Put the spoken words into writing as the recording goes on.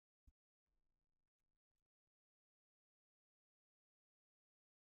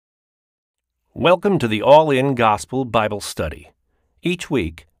Welcome to the All-In Gospel Bible Study. Each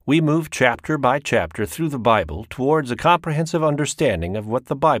week, we move chapter by chapter through the Bible towards a comprehensive understanding of what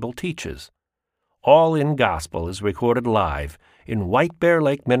the Bible teaches. All-In Gospel is recorded live in White Bear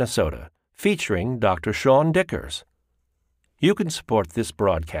Lake, Minnesota, featuring Dr. Sean Dickers. You can support this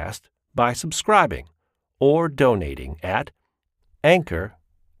broadcast by subscribing or donating at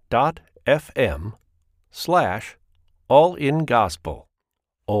anchor.fm/allingospel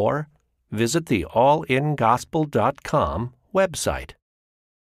or visit the allingospel.com website.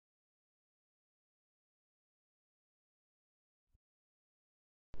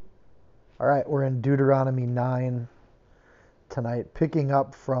 All right, we're in Deuteronomy 9 tonight, picking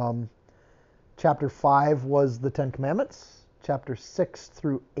up from chapter 5 was the Ten Commandments. Chapter 6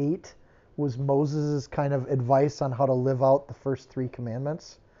 through 8 was Moses' kind of advice on how to live out the first 3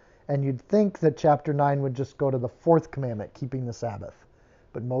 commandments. And you'd think that chapter 9 would just go to the 4th commandment, keeping the Sabbath.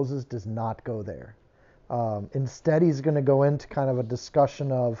 But Moses does not go there. Instead, he's going to go into kind of a discussion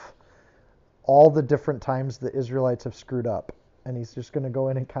of all the different times the Israelites have screwed up. And he's just going to go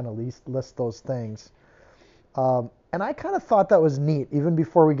in and kind of list those things. And I kind of thought that was neat, even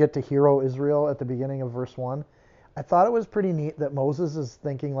before we get to Hear, Israel at the beginning of verse 1. I thought it was pretty neat that Moses is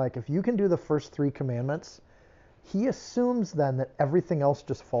thinking, like, if you can do the first 3 commandments, he assumes then that everything else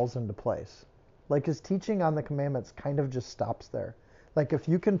just falls into place. Like, his teaching on the commandments kind of just stops there. Like, if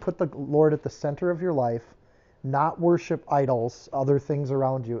you can put the Lord at the center of your life, not worship idols, other things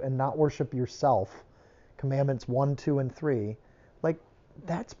around you, and not worship yourself, commandments 1, 2, and 3, like,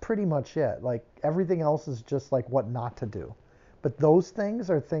 that's pretty much it. Like, everything else is just like what not to do. But those things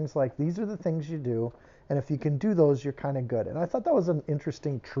are things like, these are the things you do, and if you can do those, you're kind of good. And I thought that was an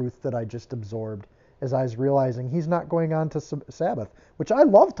interesting truth that I just absorbed as I was realizing he's not going on to Sabbath, which I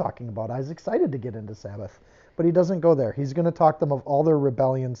love talking about. I was excited to get into Sabbath. But he doesn't go there. He's going to talk to them of all their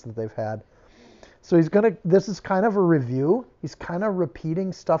rebellions that they've had. So this is kind of a review. He's kind of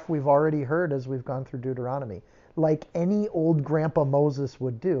repeating stuff we've already heard as we've gone through Deuteronomy. Like any old grandpa Moses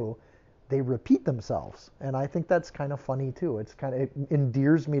would do, they repeat themselves. And I think that's kind of funny too. It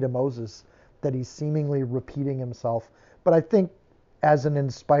endears me to Moses that he's seemingly repeating himself. But I think as an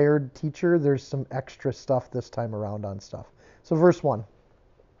inspired teacher, there's some extra stuff this time around on stuff. So verse 1.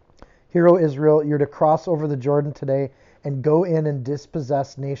 Hear, O Israel, you're to cross over the Jordan today and go in and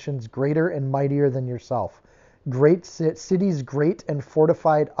dispossess nations greater and mightier than yourself. Great cities, great and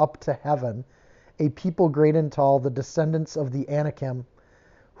fortified up to heaven, a people great and tall, the descendants of the Anakim,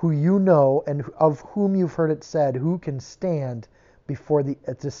 who you know and of whom you've heard it said, who can stand before the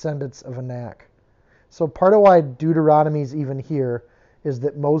descendants of Anak. So part of why Deuteronomy's even here is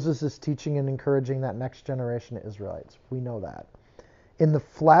that Moses is teaching and encouraging that next generation of Israelites. We know that. In the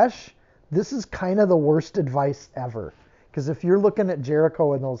flesh, this is kind of the worst advice ever. Because if you're looking at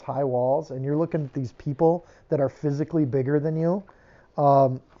Jericho and those high walls, and you're looking at these people that are physically bigger than you,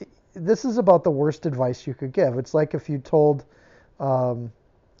 this is about the worst advice you could give. It's like if you told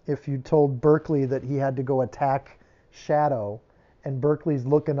Berkeley that he had to go attack Shadow, and Berkeley's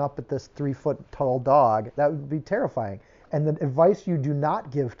looking up at this 3-foot tall dog. That would be terrifying. And the advice you do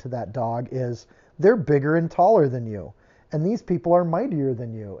not give to that dog is, they're bigger and taller than you. And these people are mightier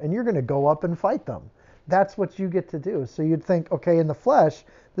than you, and you're going to go up and fight them. That's what you get to do. So you'd think, okay, in the flesh,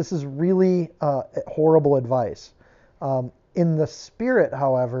 this is really horrible advice. In the spirit,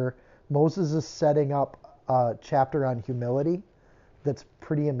 however, Moses is setting up a chapter on humility that's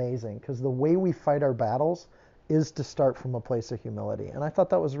pretty amazing, because the way we fight our battles is to start from a place of humility. And I thought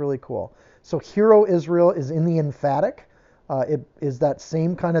that was really cool. So Hear, O Israel is in the emphatic. It is that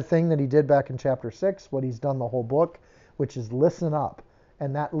same kind of thing that he did back in chapter 6, what he's done the whole book, which is listen up.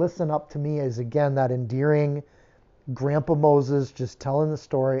 And that listen up to me is, again, that endearing Grandpa Moses just telling the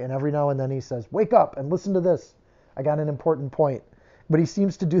story. And every now and then he says, wake up and listen to this. I got an important point. But he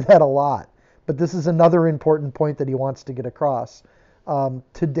seems to do that a lot. But this is another important point that he wants to get across.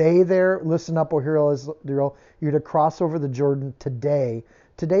 Today there, listen up, O Israel, you're to cross over the Jordan today.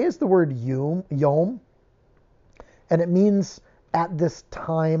 Today is the word yom, and it means at this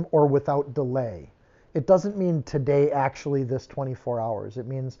time or without delay. It doesn't mean today, actually, this 24 hours. It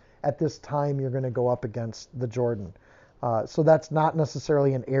means at this time you're going to go up against the Jordan. So that's not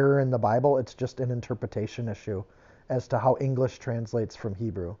necessarily an error in the Bible. It's just an interpretation issue as to how English translates from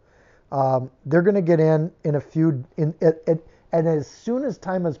Hebrew. They're going to get in a few, and as soon as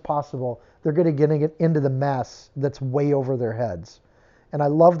time is possible, they're going to get into the mess that's way over their heads. And I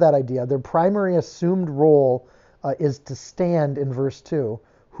love that idea. Their primary assumed role is to stand in verse 2.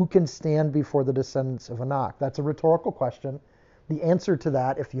 Who can stand before the descendants of Anak? That's a rhetorical question. The answer to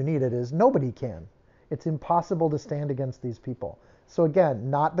that, if you need it, is nobody can. It's impossible to stand against these people. So again,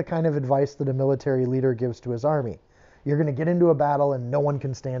 not the kind of advice that a military leader gives to his army. You're going to get into a battle and no one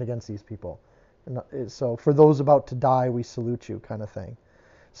can stand against these people. And so for those about to die, we salute you, kind of thing.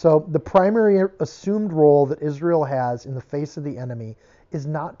 So the primary assumed role that Israel has in the face of the enemy is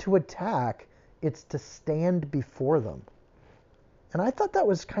not to attack, it's to stand before them. And I thought that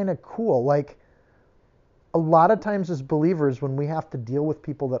was kind of cool. Like, a lot of times as believers, when we have to deal with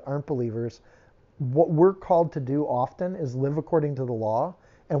people that aren't believers, what we're called to do often is live according to the law.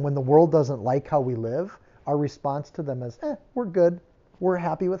 And when the world doesn't like how we live, our response to them is, we're good. We're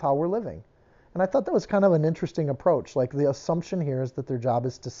happy with how we're living. And I thought that was kind of an interesting approach. Like, the assumption here is that their job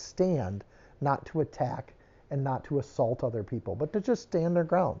is to stand, not to attack and not to assault other people, but to just stand their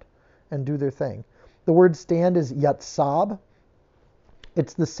ground and do their thing. The word stand is yatsab.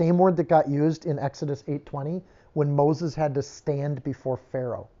 It's the same word that got used in Exodus 8:20 when Moses had to stand before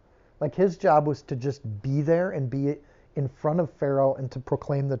Pharaoh. Like, his job was to just be there and be in front of Pharaoh and to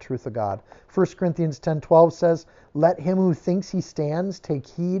proclaim the truth of God. 1 Corinthians 10:12 says, "Let him who thinks he stands take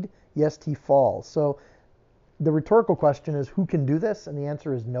heed, lest he falls." So the rhetorical question is, who can do this? And the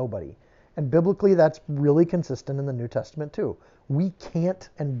answer is nobody. And biblically, that's really consistent in the New Testament too. We can't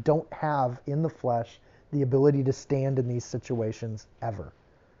and don't have in the flesh the ability to stand in these situations ever.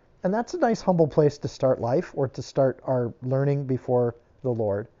 And that's a nice humble place to start life, or to start our learning before the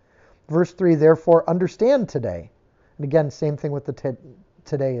Lord. Verse 3, therefore understand today. And again, same thing with the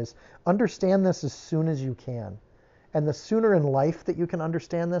today is understand this as soon as you can. And the sooner in life that you can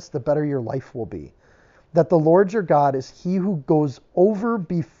understand this, the better your life will be. That the Lord your God is he who goes over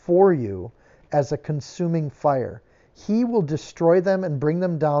before you as a consuming fire. He will destroy them and bring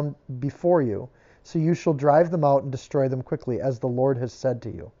them down before you. So you shall drive them out and destroy them quickly, as the Lord has said to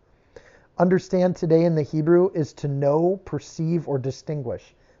you. Understand today in the Hebrew is to know, perceive, or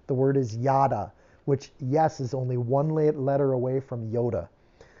distinguish. The word is yada, which, yes, is only one letter away from Yoda.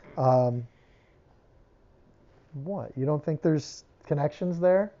 What? You don't think there's connections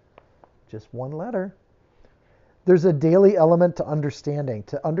there? Just one letter. There's a daily element to understanding.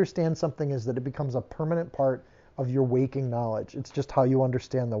 To understand something is that it becomes a permanent part of your waking knowledge. It's just how you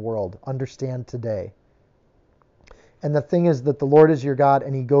understand the world. Understand today. And the thing is that the Lord is your God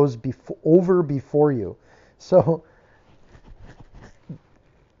and he goes over before you. So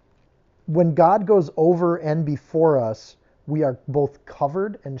when God goes over and before us, we are both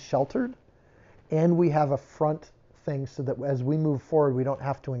covered and sheltered, and we have a front thing so that as we move forward, we don't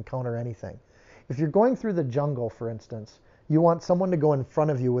have to encounter anything. If you're going through the jungle, for instance, you want someone to go in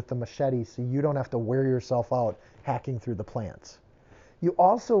front of you with the machete so you don't have to wear yourself out hacking through the plants.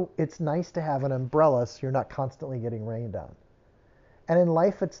 It's nice to have an umbrella so you're not constantly getting rained on. And in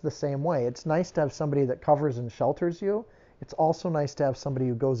life, it's the same way. It's nice to have somebody that covers and shelters you. It's also nice to have somebody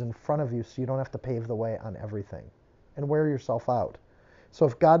who goes in front of you so you don't have to pave the way on everything and wear yourself out. So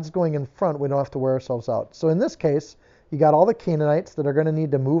if God's going in front, we don't have to wear ourselves out. So in this case, you got all the Canaanites that are going to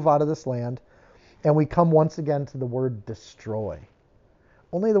need to move out of this land. And we come once again to the word destroy.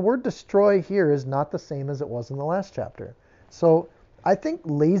 Only the word destroy here is not the same as it was in the last chapter. So I think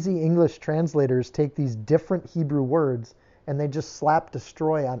lazy English translators take these different Hebrew words and they just slap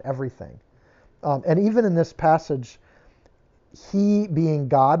destroy on everything. And even in this passage, he, being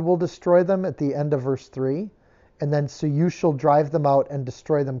God, will destroy them at the end of verse 3. And then, so you shall drive them out and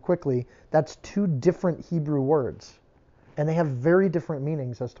destroy them quickly. That's two different Hebrew words. And they have very different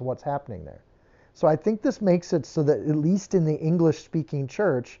meanings as to what's happening there. So I think this makes it so that, at least in the English-speaking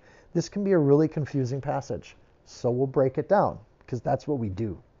church, this can be a really confusing passage. So we'll break it down, because that's what we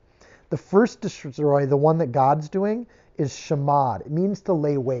do. The first destroy, the one that God's doing, is shamad. It means to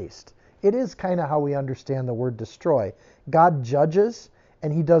lay waste. It is kind of how we understand the word destroy. God judges,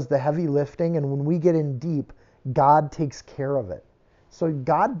 and he does the heavy lifting, and when we get in deep, God takes care of it. So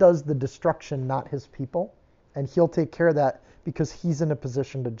God does the destruction, not his people, and he'll take care of that because he's in a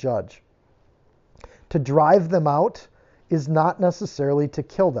position to judge. To drive them out is not necessarily to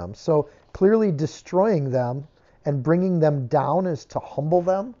kill them. So clearly destroying them and bringing them down is to humble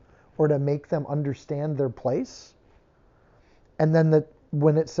them or to make them understand their place. And then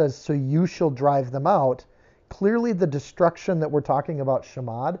when it says, so you shall drive them out, clearly the destruction that we're talking about,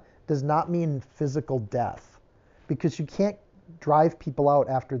 shamad, does not mean physical death, because you can't drive people out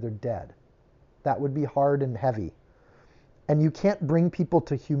after they're dead. That would be hard and heavy. And you can't bring people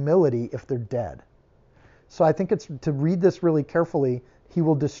to humility if they're dead. So I think it's to read this really carefully. He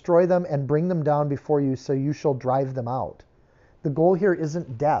will destroy them and bring them down before you, so you shall drive them out. The goal here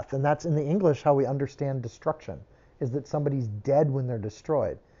isn't death, and that's in the English how we understand destruction, is that somebody's dead when they're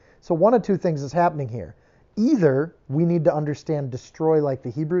destroyed. So one of two things is happening here. Either we need to understand destroy like the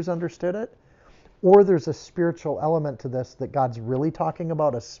Hebrews understood it, or there's a spiritual element to this that God's really talking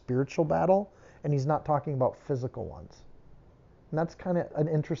about a spiritual battle and he's not talking about physical ones. And that's kind of an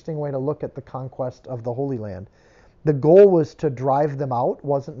interesting way to look at the conquest of the Holy Land. The goal was to drive them out,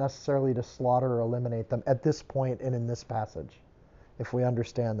 wasn't necessarily to slaughter or eliminate them at this point and in this passage, if we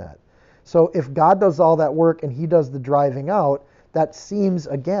understand that. So if God does all that work and he does the driving out, that seems,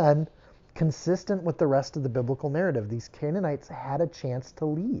 again, consistent with the rest of the biblical narrative. These Canaanites had a chance to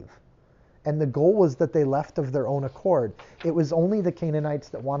leave. And the goal was that they left of their own accord. It was only the Canaanites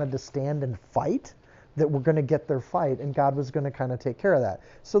that wanted to stand and fight that were going to get their fight, and God was going to kind of take care of that.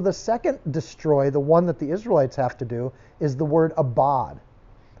 So the second destroy, the one that the Israelites have to do, is the word abad.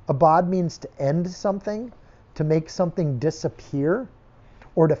 Abad means to end something, to make something disappear,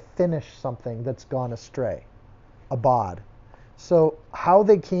 or to finish something that's gone astray. Abad. So how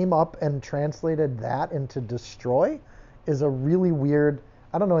they came up and translated that into destroy is a really weird,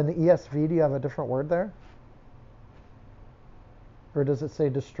 I don't know, in the ESV, do you have a different word there? Or does it say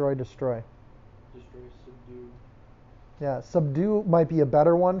destroy? Destroy, subdue. Yeah, subdue might be a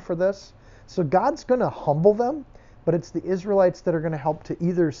better one for this. So God's going to humble them, but it's the Israelites that are going to help to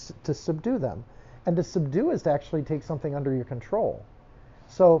either to subdue them. And to subdue is to actually take something under your control.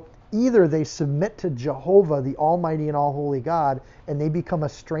 So either they submit to Jehovah, the Almighty and All-Holy God, and they become a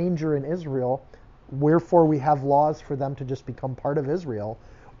stranger in Israel, wherefore we have laws for them to just become part of Israel,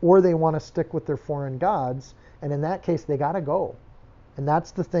 or they want to stick with their foreign gods, and in that case they got to go. And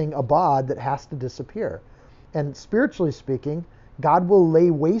that's the thing, abad, that has to disappear. And spiritually speaking, God will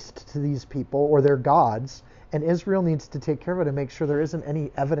lay waste to these people or their gods, and Israel needs to take care of it and make sure there isn't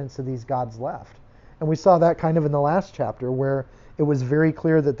any evidence of these gods left. And we saw that kind of in the last chapter, where it was very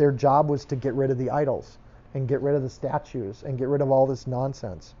clear that their job was to get rid of the idols and get rid of the statues and get rid of all this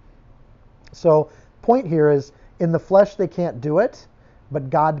nonsense. So point here is, in the flesh they can't do it, but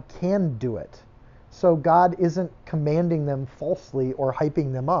God can do it. So God isn't commanding them falsely or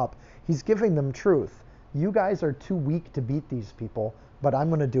hyping them up. He's giving them truth. You guys are too weak to beat these people, but I'm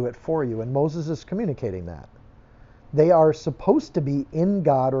going to do it for you. And Moses is communicating that. They are supposed to be in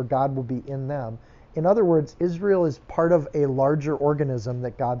God, or God will be in them. In other words, Israel is part of a larger organism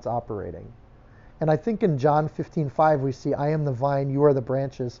that God's operating. And I think in John 15:5 we see, I am the vine, you are the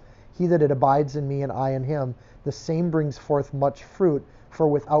branches. He that it abides in me and I in him, the same brings forth much fruit, for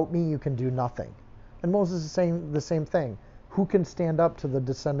without me you can do nothing. And Moses is saying the same thing. Who can stand up to the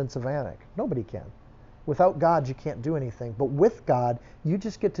descendants of Anak? Nobody can. Without God, you can't do anything. But with God, you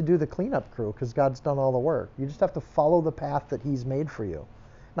just get to do the cleanup crew because God's done all the work. You just have to follow the path that he's made for you.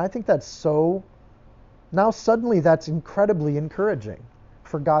 And I think that's so... Now suddenly that's incredibly encouraging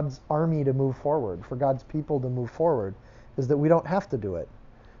for God's army to move forward, for God's people to move forward, is that we don't have to do it.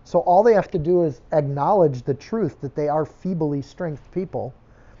 So all they have to do is acknowledge the truth that they are feebly strengthened people,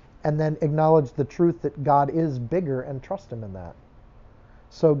 and then acknowledge the truth that God is bigger and trust him in that.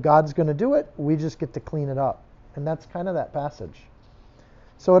 So God's going to do it. We just get to clean it up. And that's kind of that passage.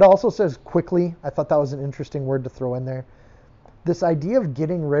 So it also says quickly. I thought that was an interesting word to throw in there. This idea of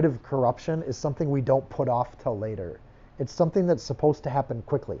getting rid of corruption is something we don't put off till later. It's something that's supposed to happen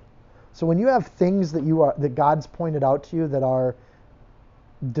quickly. So when you have things that God's pointed out to you that are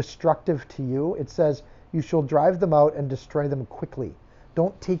destructive to you, it says you shall drive them out and destroy them quickly.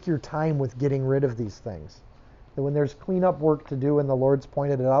 Don't take your time with getting rid of these things. And when there's cleanup work to do and the Lord's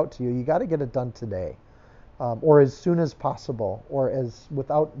pointed it out to you, you got to get it done today, or as soon as possible, or as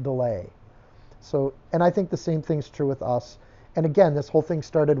without delay. So, and I think the same thing's true with us. And again, this whole thing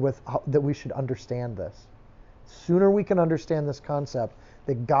started with that we should understand this. Sooner we can understand this concept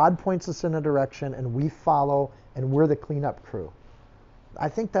that God points us in a direction and we follow and we're the cleanup crew. I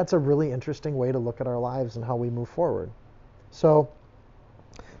think that's a really interesting way to look at our lives and how we move forward. So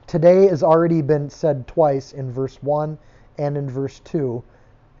today has already been said twice in verse 1 and in verse 2.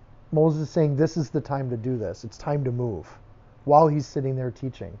 Moses is saying this is the time to do this. It's time to move while he's sitting there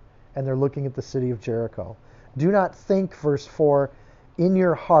teaching and they're looking at the city of Jericho. Do not think, verse 4, in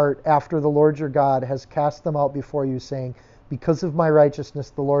your heart after the Lord your God has cast them out before you, saying, because of my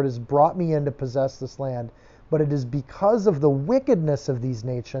righteousness the Lord has brought me in to possess this land. But it is because of the wickedness of these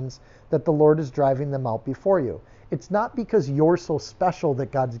nations that the Lord is driving them out before you. It's not because you're so special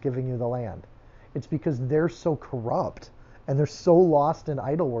that God's giving you the land. It's because they're so corrupt and they're so lost in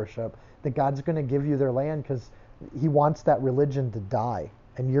idol worship that God's going to give you their land because he wants that religion to die.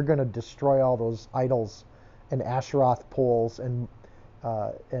 And you're going to destroy all those idols and Asheroth poles and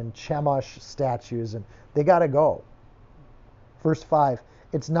Chemosh statues, and they got to go. Verse 5,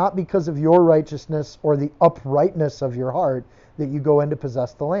 it's not because of your righteousness or the uprightness of your heart that you go in to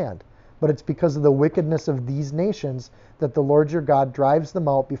possess the land, but it's because of the wickedness of these nations that the Lord your God drives them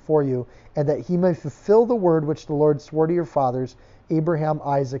out before you, and that he may fulfill the word which the Lord swore to your fathers, Abraham,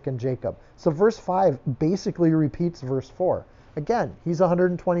 Isaac, and Jacob. So verse 5 basically repeats verse 4. Again, he's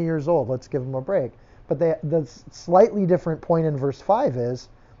 120 years old. Let's give him a break. But the slightly different point in verse 5 is,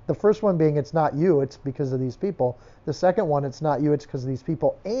 the first one being it's not you, it's because of these people. The second one, it's not you, it's because of these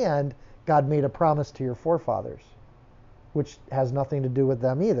people. And God made a promise to your forefathers, which has nothing to do with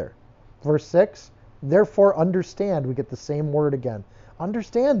them either. Verse 6, therefore understand, we get the same word again.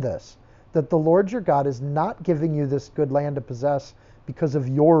 Understand this, that the Lord your God is not giving you this good land to possess because of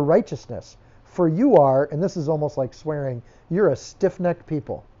your righteousness. For you are, and this is almost like swearing, you're a stiff-necked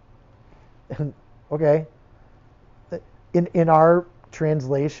people. Okay? In our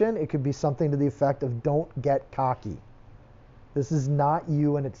translation, it could be something to the effect of don't get cocky. This is not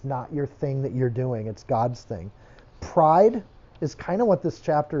you, and it's not your thing that you're doing. It's God's thing. Pride is kind of what this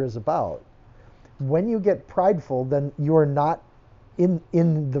chapter is about. When you get prideful, then you're not in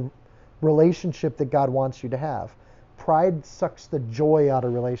the relationship that God wants you to have. Pride sucks the joy out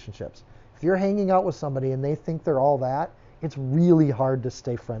of relationships. If you're hanging out with somebody and they think they're all that, it's really hard to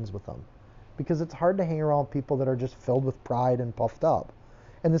stay friends with them, because it's hard to hang around people that are just filled with pride and puffed up.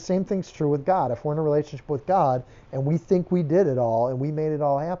 And the same thing's true with God. If we're in a relationship with God and we think we did it all and we made it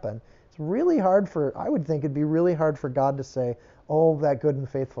all happen, it's really hard I would think it'd be really hard for God to say, oh, that good and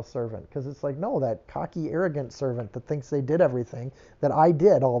faithful servant. Because it's like, no, that cocky, arrogant servant that thinks they did everything that I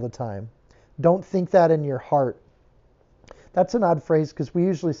did all the time. Don't think that in your heart. That's an odd phrase, because we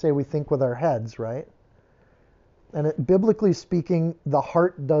usually say we think with our heads, right? And biblically speaking, the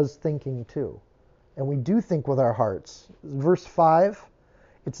heart does thinking too. And we do think with our hearts. Verse 5,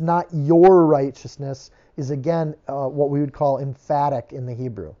 it's not your righteousness, is again what we would call emphatic in the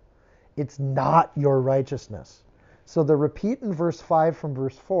Hebrew. It's not your righteousness. So the repeat in verse 5 from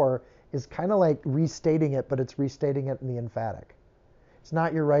verse 4 is kind of like restating it, but it's restating it in the emphatic. It's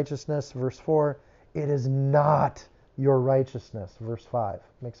not your righteousness, verse 4. It is not your righteousness, verse 5.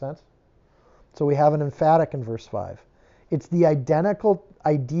 Make sense? So we have an emphatic in verse 5. It's the identical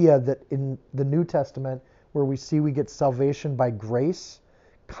idea that in the New Testament, where we see we get salvation by grace,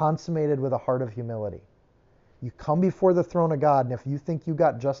 consummated with a heart of humility. You come before the throne of God, and if you think you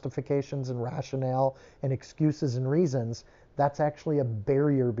got justifications and rationale and excuses and reasons, that's actually a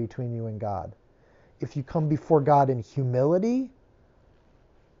barrier between you and God. If you come before God in humility,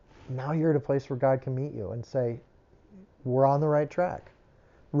 now you're at a place where God can meet you and say, we're on the right track.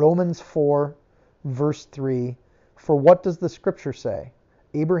 Romans 4, verse 3, for what does the scripture say?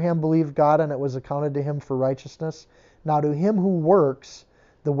 Abraham believed God, and it was accounted to him for righteousness. Now to him who works,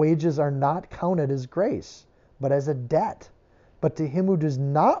 the wages are not counted as grace, but as a debt. But to him who does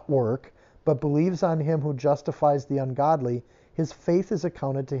not work, but believes on him who justifies the ungodly, his faith is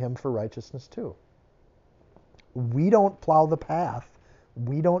accounted to him for righteousness too. We don't plow the path.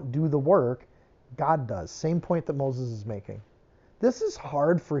 We don't do the work. God does. Same point that Moses is making. This is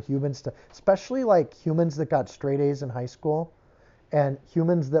hard for humans to, especially like humans that got straight A's in high school, and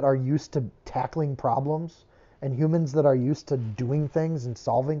humans that are used to tackling problems, and humans that are used to doing things and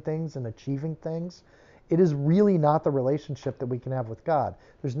solving things and achieving things. It is really not the relationship that we can have with God.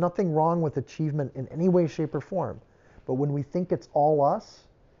 There's nothing wrong with achievement in any way, shape, or form. But when we think it's all us,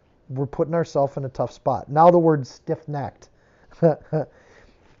 we're putting ourselves in a tough spot. Now the word stiff-necked.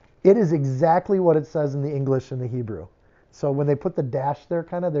 It is exactly what it says in the English and the Hebrew. So when they put the dash there,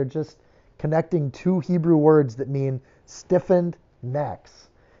 they're just connecting two Hebrew words that mean stiffened necks.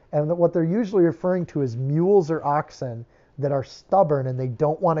 And what they're usually referring to is mules or oxen that are stubborn and they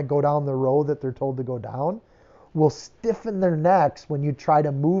don't want to go down the road that they're told to go down, will stiffen their necks when you try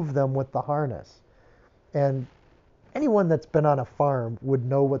to move them with the harness. And anyone that's been on a farm would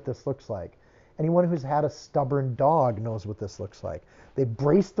know what this looks like. Anyone who's had a stubborn dog knows what this looks like. They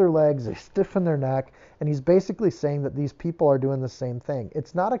brace their legs, they stiffen their neck, and he's basically saying that these people are doing the same thing.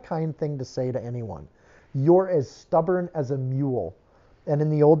 It's not a kind thing to say to anyone. You're as stubborn as a mule. And in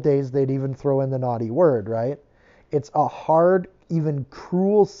the old days, they'd even throw in the naughty word, right? It's a hard, even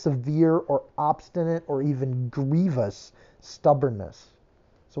cruel, severe, or obstinate, or even grievous stubbornness.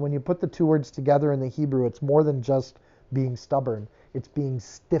 So when you put the two words together in the Hebrew, it's more than just being stubborn. It's being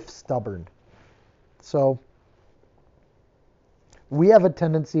stiff-stubborn. So we have a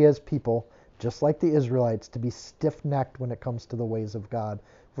tendency as people, just like the Israelites, to be stiff-necked when it comes to the ways of God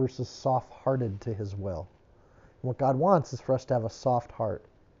versus soft-hearted to his will. And what God wants is for us to have a soft heart.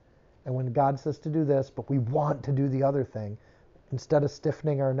 And when God says to do this, but we want to do the other thing, instead of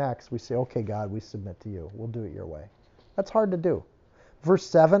stiffening our necks, we say, okay, God, we submit to you. We'll do it your way. That's hard to do. Verse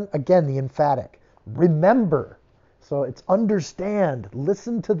 7, again, the emphatic. Remember. So it's understand.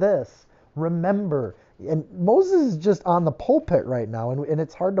 Listen to this. Remember. And Moses is just on the pulpit right now, and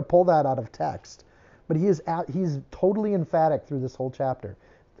it's hard to pull that out of text. But he's totally emphatic through this whole chapter.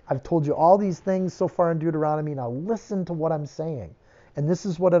 I've told you all these things so far in Deuteronomy. Now listen to what I'm saying. And this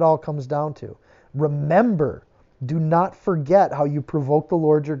is what it all comes down to. Remember, do not forget how you provoked the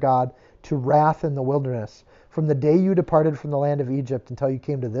Lord your God to wrath in the wilderness. From the day you departed from the land of Egypt until you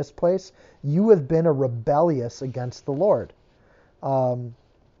came to this place, you have been a rebellious against the Lord.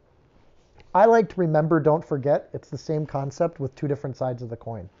 I like to remember, don't forget. It's the same concept with two different sides of the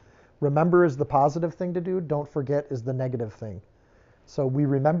coin. Remember is the positive thing to do. Don't forget is the negative thing. So we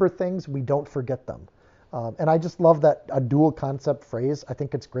remember things, we don't forget them. And I just love that a dual concept phrase. I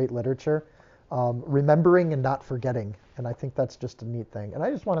think it's great literature. Remembering and not forgetting. And I think that's just a neat thing. And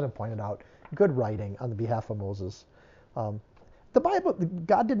I just wanted to point it out. Good writing on the behalf of Moses. The Bible,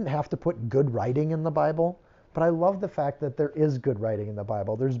 God didn't have to put good writing in the Bible, but I love the fact that there is good writing in the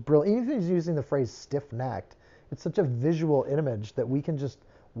Bible. There's brilliant, even if he's using the phrase stiff-necked, it's such a visual image that we can just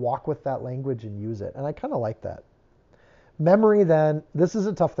walk with that language and use it. And I kind of like that. Memory then, this is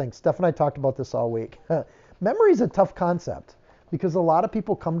a tough thing. Steph and I talked about this all week. Memory is a tough concept because a lot of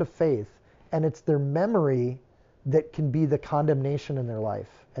people come to faith and it's their memory that can be the condemnation in their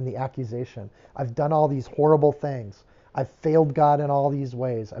life and the accusation. I've done all these horrible things. I've failed God in all these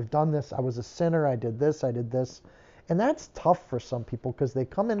ways. I've done this. I was a sinner. I did this. I did this. And that's tough for some people because they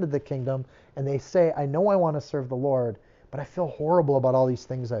come into the kingdom and they say, I know I want to serve the Lord, but I feel horrible about all these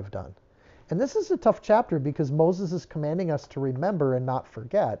things I've done. And this is a tough chapter because Moses is commanding us to remember and not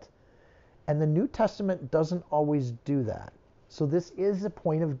forget. And the New Testament doesn't always do that. So this is a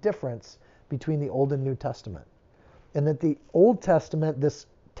point of difference between the Old and New Testament. And that the Old Testament, this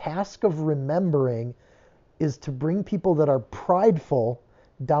task of remembering is to bring people that are prideful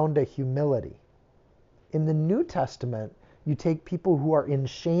down to humility. In the New Testament, you take people who are in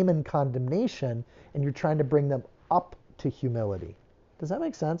shame and condemnation and you're trying to bring them up to humility. Does that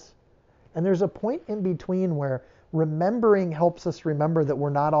make sense? And there's a point in between where remembering helps us remember that we're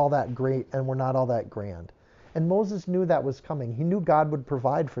not all that great and we're not all that grand. And Moses knew that was coming. He knew God would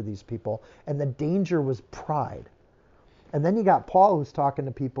provide for these people, and the danger was pride. And then you got Paul who's talking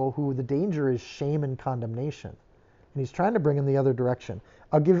to people who the danger is shame and condemnation. And he's trying to bring them the other direction.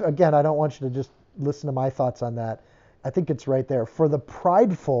 Again, I don't want you to just listen to my thoughts on that. I think it's right there. For the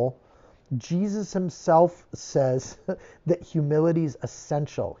prideful, Jesus himself says that humility is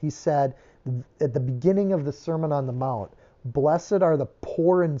essential. He said at the beginning of the Sermon on the Mount, blessed are the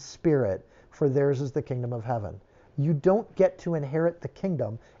poor in spirit, for theirs is the kingdom of heaven. You don't get to inherit the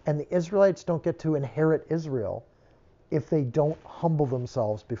kingdom, and the Israelites don't get to inherit Israel if they don't humble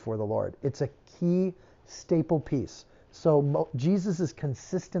themselves before the Lord. It's a key staple piece. So Jesus is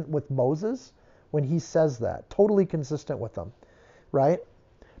consistent with Moses when he says that, totally consistent with them, right?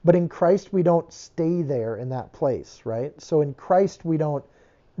 But in Christ, we don't stay there in that place, right? So in Christ, we don't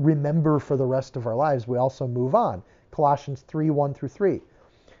remember for the rest of our lives. We also move on. Colossians 3:1-3.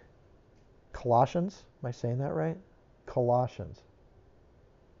 Colossians? Am I saying that right? Colossians.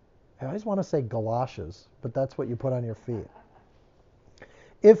 I always want to say galoshes, but that's what you put on your feet.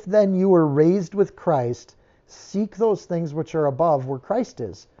 If then you were raised with Christ, seek those things which are above where Christ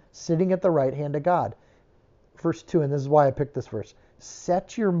is, sitting at the right hand of God. Verse 2, and this is why I picked this verse.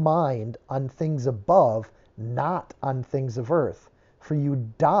 Set your mind on things above, not on things of earth. For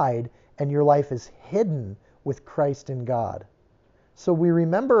you died, and your life is hidden with Christ in God. So we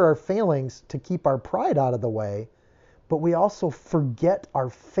remember our failings to keep our pride out of the way, but we also forget our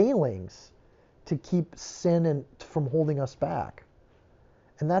failings to keep sin and from holding us back.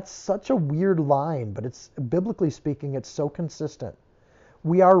 And that's such a weird line, but it's biblically speaking, it's so consistent.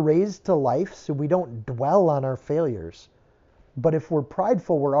 We are raised to life, so we don't dwell on our failures. But if we're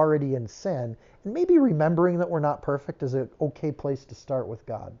prideful, we're already in sin. And maybe remembering that we're not perfect is an okay place to start with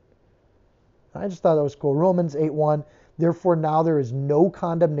God. I just thought that was cool. Romans 8:1, therefore now there is no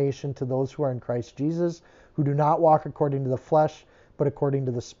condemnation to those who are in Christ Jesus, who do not walk according to the flesh, but according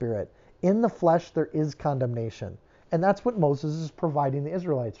to the Spirit. In the flesh, there is condemnation. And that's what Moses is providing the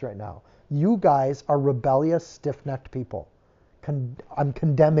Israelites right now. You guys are rebellious, stiff-necked people. I'm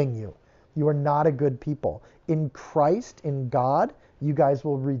condemning you. You are not a good people. In Christ, in God, you guys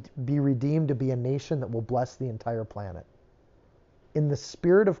will be redeemed to be a nation that will bless the entire planet. In the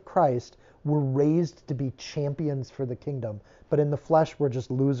Spirit of Christ, we're raised to be champions for the kingdom. But in the flesh, we're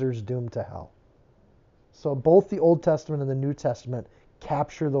just losers doomed to hell. So both the Old Testament and the New Testament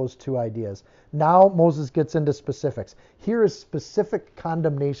capture those two ideas. Now Moses gets into specifics. Here is specific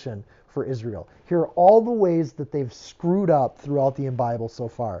condemnation for Israel. Here are all the ways that they've screwed up throughout the Bible so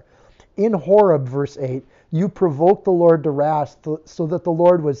far. In Horeb, verse 8, you provoked the Lord to wrath so that the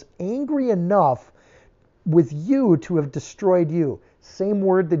Lord was angry enough with you to have destroyed you. Same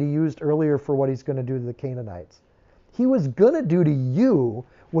word that he used earlier for what he's going to do to the Canaanites. He was going to do to you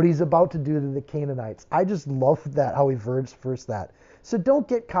what he's about to do to the Canaanites. I just love that, how he versed that. So don't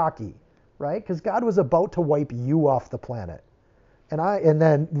get cocky, right? Because God was about to wipe you off the planet. And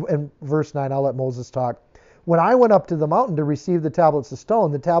then in verse 9, I'll let Moses talk. When I went up to the mountain to receive the tablets of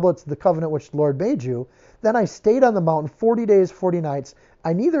stone, the tablets of the covenant which the Lord made you, then I stayed on the mountain 40 days, 40 nights.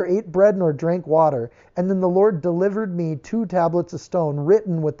 I neither ate bread nor drank water. And then the Lord delivered me 2 tablets of stone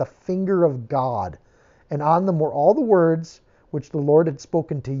written with the finger of God. And on them were all the words which the Lord had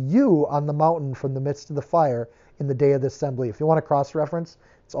spoken to you on the mountain from the midst of the fire in the day of the assembly. If you want to cross-reference,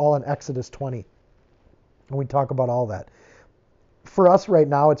 it's all in Exodus 20. And we talk about all that. For us right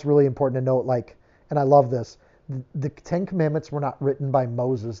now, it's really important to note, and I love this, the 10 Commandments were not written by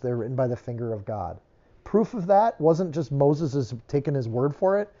Moses. They're written by the finger of God. Proof of that wasn't just Moses taking his word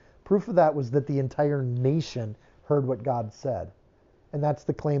for it. Proof of that was that the entire nation heard what God said. And that's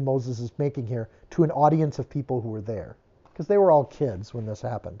the claim Moses is making here to an audience of people who were there, because they were all kids when this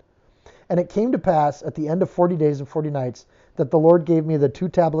happened. And it came to pass at the end of 40 days and 40 nights that the Lord gave me the 2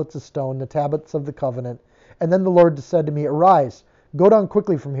 tablets of stone, the tablets of the covenant. And then the Lord said to me, arise, go down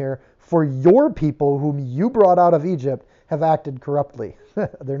quickly from here, for your people whom you brought out of Egypt have acted corruptly.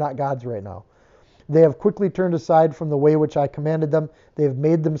 They're not God's right now. They have quickly turned aside from the way which I commanded them. They have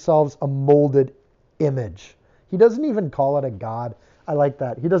made themselves a molded image. He doesn't even call it a god. I like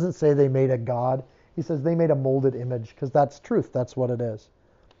that. He doesn't say they made a god. He says they made a molded image, because that's truth. That's what it is.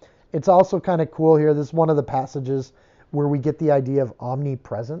 It's also kind of cool here. This is one of the passages where we get the idea of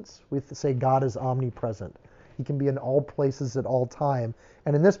omnipresence. We say God is omnipresent. He can be in all places at all time.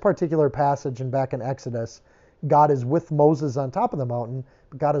 And in this particular passage and back in Exodus, God is with Moses on top of the mountain,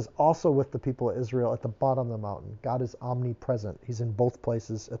 but God is also with the people of Israel at the bottom of the mountain. God is omnipresent. He's in both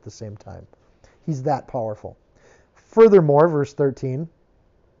places at the same time. He's that powerful. Furthermore, verse 13,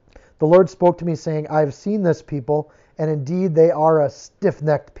 the Lord spoke to me saying, I have seen this people, and indeed they are a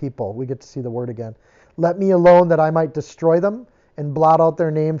stiff-necked people. We get to see the word again. Let me alone that I might destroy them and blot out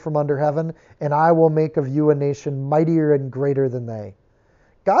their name from under heaven, and I will make of you a nation mightier and greater than they.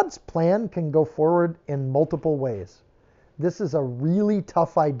 God's plan can go forward in multiple ways. This is a really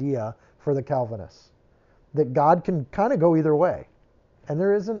tough idea for the Calvinists, that God can kind of go either way. And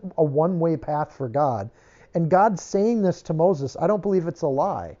there isn't a one-way path for God. And God's saying this to Moses. I don't believe it's a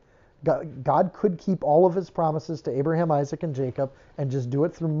lie. God could keep all of his promises to Abraham, Isaac, and Jacob and just do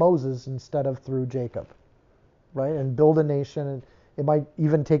it through Moses instead of through Jacob, right? And build a nation. And it might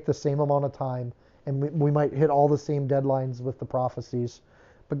even take the same amount of time. And we might hit all the same deadlines with the prophecies.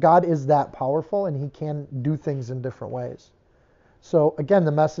 But God is that powerful, and he can do things in different ways. So again,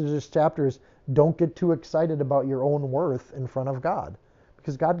 the message of this chapter is don't get too excited about your own worth in front of God.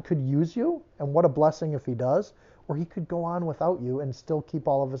 Because God could use you, and what a blessing if he does, or he could go on without you and still keep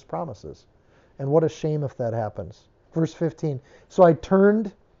all of his promises. And what a shame if that happens. Verse 15, so I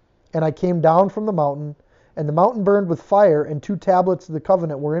turned and I came down from the mountain, and the mountain burned with fire, and 2 tablets of the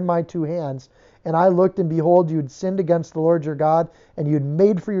covenant were in my 2 hands. And I looked, and behold, you had sinned against the Lord your God, and you had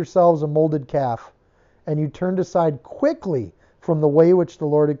made for yourselves a molded calf. And you turned aside quickly from the way which the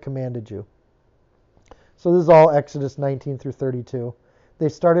Lord had commanded you. So this is all Exodus 19 through 32. They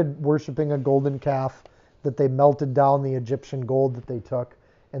started worshiping a golden calf that they melted down the Egyptian gold that they took,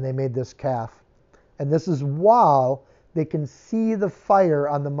 and they made this calf. And this is while they can see the fire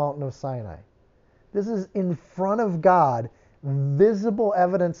on the mountain of Sinai. This is in front of God, visible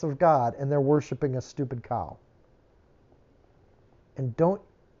evidence of God, and they're worshiping a stupid cow. And don't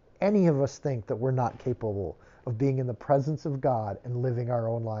any of us think that we're not capable of being in the presence of God and living our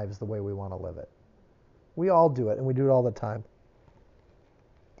own lives the way we want to live it. We all do it, and we do it all the time.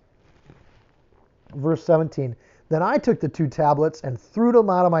 Verse 17, then I took the 2 tablets and threw them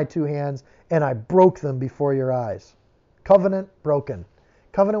out of my 2 hands, and I broke them before your eyes. Covenant broken.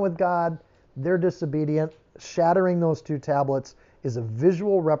 Covenant with God, they're disobedient. Shattering those 2 tablets is a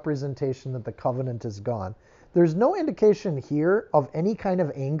visual representation that the covenant is gone. There's no indication here of any kind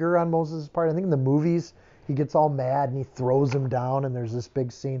of anger on Moses' part. I think in the movies, he gets all mad and he throws him down and there's this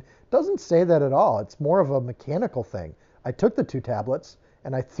big scene. It doesn't say that at all. It's more of a mechanical thing. I took the 2 tablets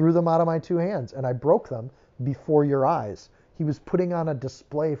and I threw them out of my 2 hands and I broke them before your eyes. He was putting on a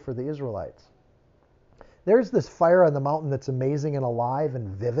display for the Israelites. There's this fire on the mountain that's amazing and alive and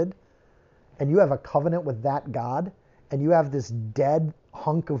vivid. And you have a covenant with that God, and you have this dead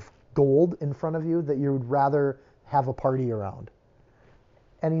hunk of gold in front of you that you would rather have a party around.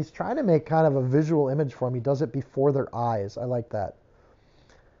 And he's trying to make kind of a visual image for them. He does it before their eyes. I like that.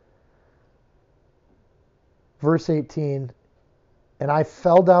 Verse 18, and I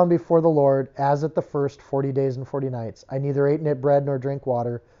fell down before the Lord as at the first 40 days and 40 nights. I neither ate bread nor drank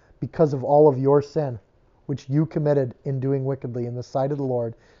water because of all of your sin, which you committed in doing wickedly in the sight of the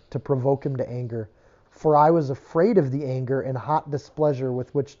Lord to provoke him to anger. For I was afraid of the anger and hot displeasure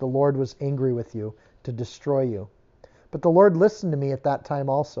with which the Lord was angry with you to destroy you. But the Lord listened to me at that time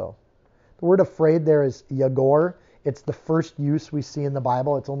also. The word afraid there is yagor. It's the first use we see in the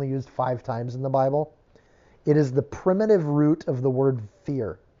Bible. It's only used 5 times in the Bible. It is the primitive root of the word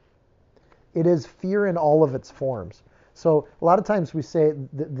fear. It is fear in all of its forms. So a lot of times we say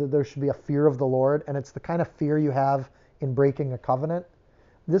there should be a fear of the Lord, and it's the kind of fear you have in breaking a covenant.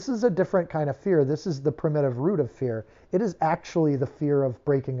 This is a different kind of fear. This is the primitive root of fear. It is actually the fear of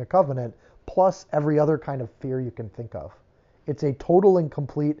breaking a covenant, plus every other kind of fear you can think of. It's a total and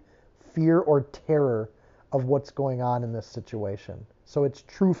complete fear or terror of what's going on in this situation. So it's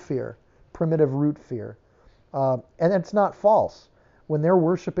true fear, primitive root fear. And it's not false. When they're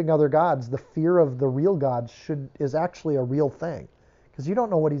worshiping other gods, the fear of the real God is actually a real thing, because you don't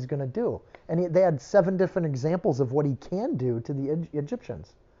know what he's going to do. And they had 7 different examples of what he can do to the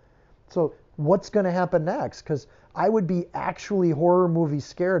Egyptians. So what's going to happen next? Because I would be actually horror movie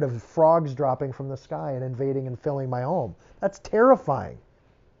scared of frogs dropping from the sky and invading and filling my home. That's terrifying.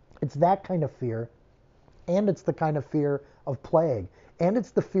 It's that kind of fear. And it's the kind of fear of plague. And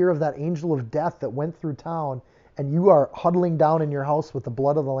it's the fear of that angel of death that went through town, and you are huddling down in your house with the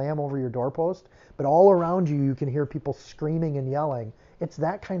blood of the lamb over your doorpost, but all around you, you can hear people screaming and yelling. It's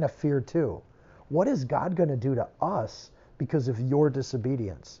that kind of fear too. What is God going to do to us because of your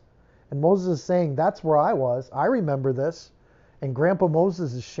disobedience? And Moses is saying, that's where I was. I remember this. And Grandpa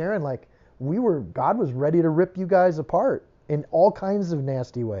Moses is sharing, like, God was ready to rip you guys apart in all kinds of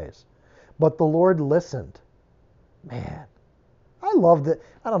nasty ways. But the Lord listened. Man, I love that.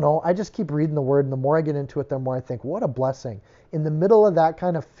 I don't know. I just keep reading the word, and the more I get into it, the more I think, what a blessing. In the middle of that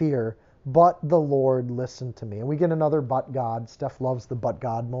kind of fear, but the Lord listened to me. And we get another but God. Steph loves the but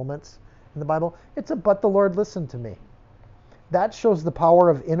God moments in the Bible. It's a but the Lord listened to me. That shows the power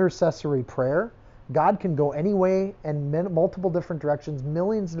of intercessory prayer. God can go any way and multiple different directions,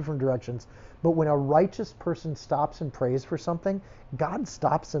 millions of different directions. But when a righteous person stops and prays for something, God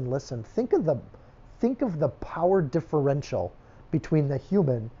stops and listens. Think of the power differential between the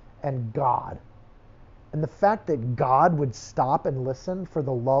human and God. And the fact that God would stop and listen for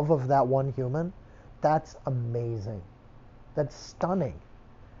the love of that one human, that's amazing. That's stunning.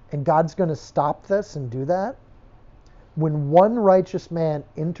 And God's going to stop this and do that. When one righteous man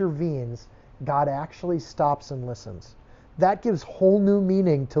intervenes, God actually stops and listens. That gives whole new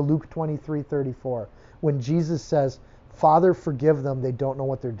meaning to Luke 23:34, when Jesus says, Father, forgive them, they don't know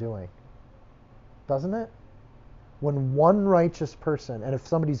what they're doing. Doesn't it? When one righteous person, and if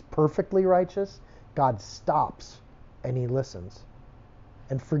somebody's perfectly righteous, God stops and he listens.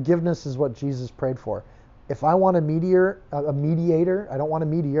 And forgiveness is what Jesus prayed for. If I want a mediator, I don't want a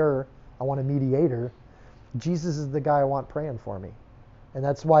meteor, I want a mediator. Jesus is the guy I want praying for me. And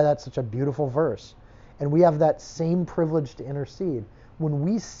that's why that's such a beautiful verse. And we have that same privilege to intercede. When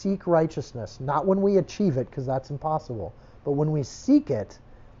we seek righteousness, not when we achieve it, because that's impossible, but when we seek it,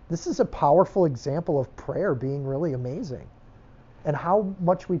 this is a powerful example of prayer being really amazing. And how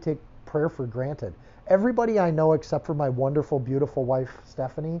much we take prayer for granted. Everybody I know, except for my wonderful, beautiful wife,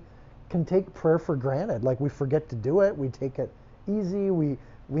 Stephanie, can take prayer for granted. Like, we forget to do it. We take it easy. We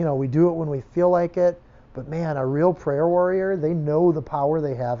do it when we feel like it. But man, a real prayer warrior, they know the power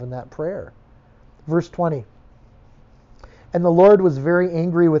they have in that prayer. Verse 20. And the Lord was very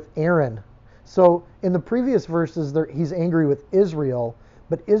angry with Aaron. So in the previous verses, he's angry with Israel,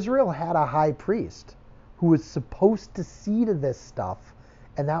 but Israel had a high priest who was supposed to see to this stuff,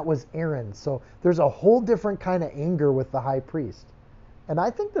 and that was Aaron. So there's a whole different kind of anger with the high priest. And I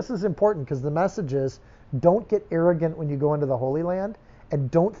think this is important, because the message is, don't get arrogant when you go into the Holy Land, and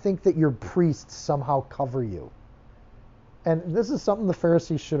don't think that your priests somehow cover you. And this is something the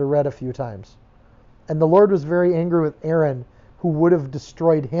Pharisees should have read a few times. And the Lord was very angry with Aaron, who would have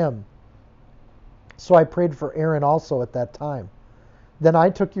destroyed him. So I prayed for Aaron also at that time. Then I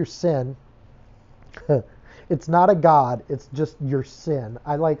took your sin. It's not a god, it's just your sin.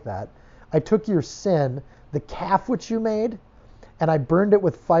 I like that. I took your sin, the calf which you made, and I burned it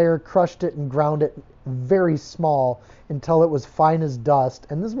with fire, crushed it, and ground it very small until it was fine as dust.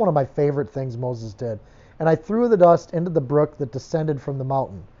 And this is one of my favorite things Moses did. And I threw the dust into the brook that descended from the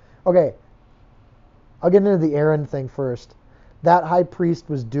mountain. Okay, I'll get into the Aaron thing first. That high priest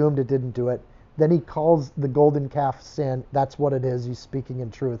was doomed, it didn't do it. Then he calls the golden calf sin. That's what it is. He's speaking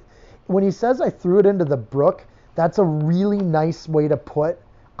in truth. When he says I threw it into the brook, that's a really nice way to put,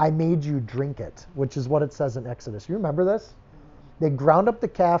 I made you drink it, which is what it says in Exodus. You remember this? They ground up the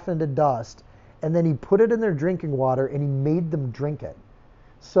calf into dust, and then he put it in their drinking water, and he made them drink it.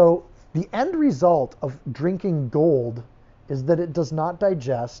 So the end result of drinking gold is that it does not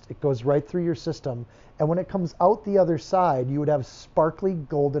digest. It goes right through your system. And when it comes out the other side, you would have sparkly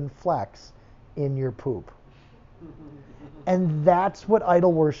golden flecks in your poop. And that's what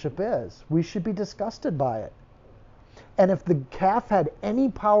idol worship is. We should be disgusted by it. And if the calf had any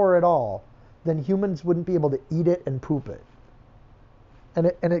power at all, then humans wouldn't be able to eat it and poop it.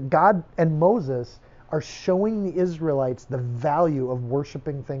 God and Moses are showing the Israelites the value of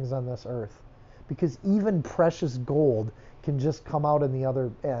worshiping things on this earth. Because even precious gold can just come out in the other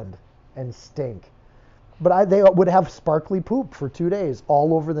end and stink. But they would have sparkly poop for 2 days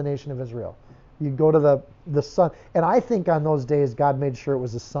all over the nation of Israel. You go to the sun. And I think on those days, God made sure it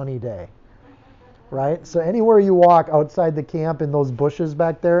was a sunny day. Right? So anywhere you walk outside the camp in those bushes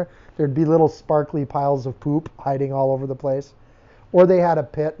back there, there'd be little sparkly piles of poop hiding all over the place. Or they had a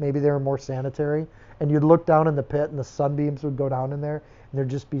pit. Maybe they were more sanitary. And you'd look down in the pit and the sunbeams would go down in there. And there'd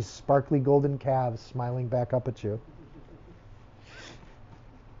just be sparkly golden calves smiling back up at you.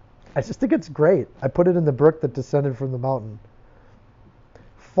 I just think it's great. I put it in the brook that descended from the mountain.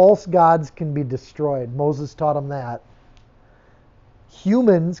 False gods can be destroyed. Moses taught them that.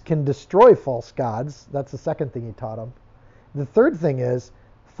 Humans can destroy false gods. That's the second thing he taught them. The third thing is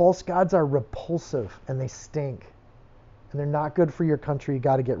false gods are repulsive and they stink. And they're not good for your country. You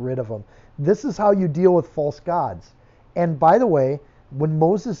got to get rid of them. This is how you deal with false gods. And by the way, when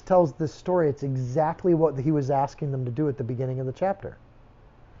Moses tells this story, it's exactly what he was asking them to do at the beginning of the chapter.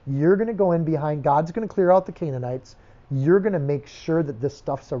 You're going to go in behind, God's going to clear out the Canaanites. You're going to make sure that this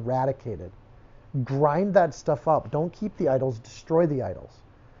stuff's eradicated. Grind that stuff up. Don't keep the idols, destroy the idols.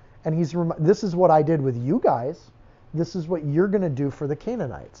 And this is what I did with you guys. This is what you're going to do for the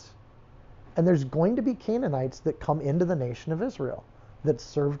Canaanites. And there's going to be Canaanites that come into the nation of Israel that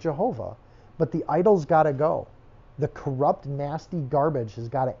serve Jehovah. But the idols got to go. The corrupt, nasty garbage has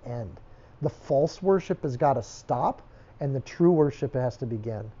got to end. The false worship has got to stop, and the true worship has to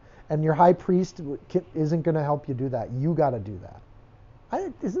begin. And your high priest isn't going to help you do that. You got to do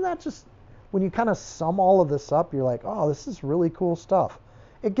that. Isn't that just, when you kind of sum all of this up, you're like, oh, this is really cool stuff.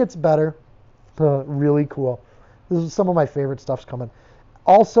 It gets better. Really cool. This is some of my favorite stuff's coming.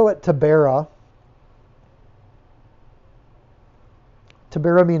 Also at Taberah.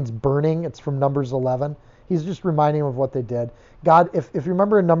 Taberah means burning. It's from Numbers 11. He's just reminding them of what they did. God, if you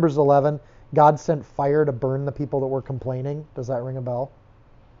remember in Numbers 11, God sent fire to burn the people that were complaining. Does that ring a bell?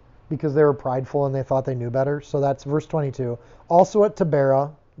 Because they were prideful and they thought they knew better. So that's verse 22. Also at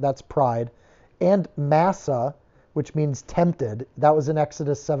Taberah, that's pride. And Massa, which means tempted. That was in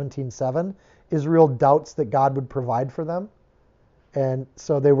Exodus 17:7. Israel doubts that God would provide for them. And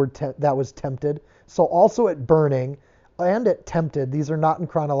so that was tempted. So also at burning and at tempted. These are not in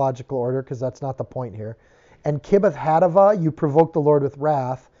chronological order because that's not the point here. And Kibbuth Hadavah, you provoked the Lord with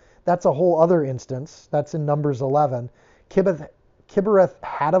wrath. That's a whole other instance. That's in Numbers 11. Kibbuth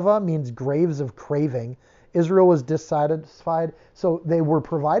Hadavah means graves of craving. Israel was dissatisfied, so they were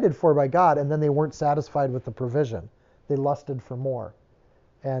provided for by God, and then they weren't satisfied with the provision. They lusted for more.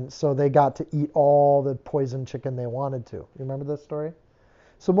 And so they got to eat all the poisoned chicken they wanted to. You remember this story?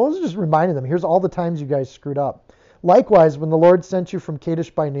 So Moses just reminded them, here's all the times you guys screwed up. Likewise, when the Lord sent you from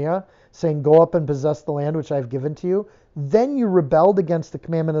Kadesh Barnea, saying, go up and possess the land which I have given to you, then you rebelled against the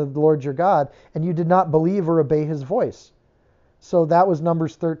commandment of the Lord your God, and you did not believe or obey his voice. So that was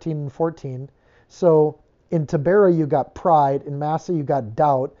Numbers 13 and 14. So in Taberah you got pride, in Massa you got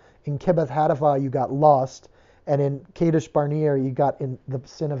doubt, in Kibbuth Hadavah you got lust, and in Kadesh Barnea you got in the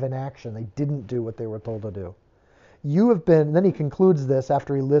sin of inaction. They didn't do what they were told to do. You have been, then he concludes this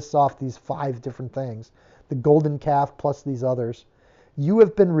after he lists off these 5 different things, the golden calf plus these others. You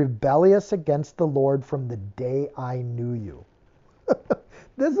have been rebellious against the Lord from the day I knew you.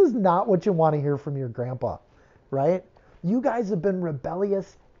 This is not what you want to hear from your grandpa, right? You guys have been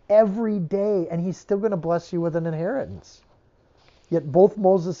rebellious every day, and he's still going to bless you with an inheritance. Yet both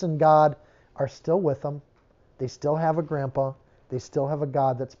Moses and God are still with them. They still have a grandpa. They still have a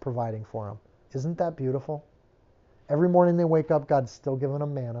God that's providing for them. Isn't that beautiful? Every morning they wake up, God's still giving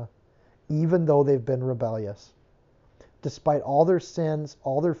them manna, even though they've been rebellious. Despite all their sins,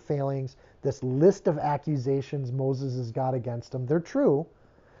 all their failings, this list of accusations Moses has got against them, they're true,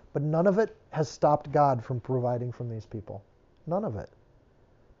 but none of it has stopped God from providing from these people. None of it.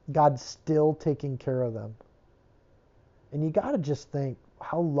 God's still taking care of them. And you got to just think,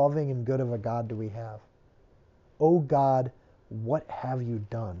 how loving and good of a God do we have? Oh God, what have you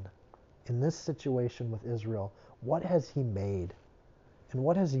done in this situation with Israel? What has he made? And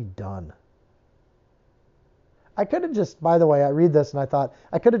what has he done? I could have just, by the way, I read this and I thought,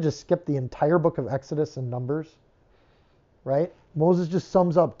 I could have just skipped the entire book of Exodus and Numbers, right? Moses just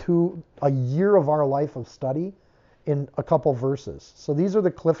sums up a year of our life of study in a couple verses. So these are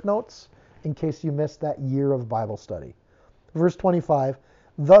the cliff notes in case you missed that year of Bible study. Verse 25,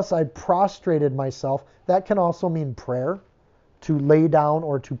 thus I prostrated myself. That can also mean prayer, to lay down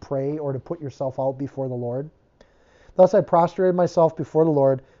or to pray or to put yourself out before the Lord. Thus I prostrated myself before the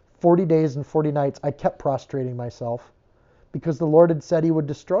Lord 40 days and 40 nights. I kept prostrating myself because the Lord had said he would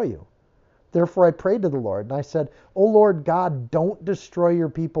destroy you. Therefore I prayed to the Lord, and I said, O Lord God, don't destroy your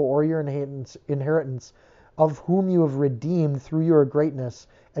people or your inheritance of whom you have redeemed through your greatness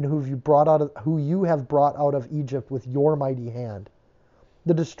and who you have brought out of Egypt with your mighty hand.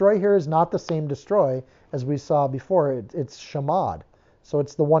 The destroy here is not the same destroy as we saw before. It's shamad. So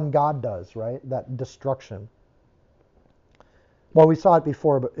it's the one God does, right? That destruction. Well, we saw it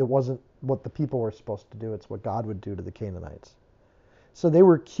before, but it wasn't what the people were supposed to do. It's what God would do to the Canaanites. So they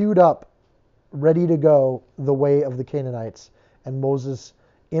were queued up, ready to go the way of the Canaanites, and Moses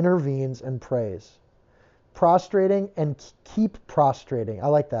intervenes and prays. Prostrating and keep prostrating. I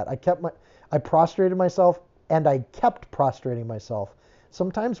like that. I prostrated myself and I kept prostrating myself.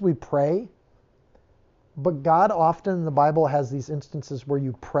 Sometimes we pray, but God often in the Bible has these instances where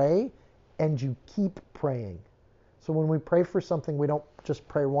you pray and you keep praying. So when we pray for something, we don't just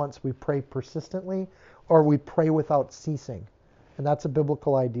pray once, we pray persistently, or we pray without ceasing. And that's a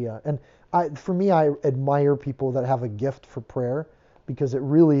biblical idea. And for me, I admire people that have a gift for prayer, because it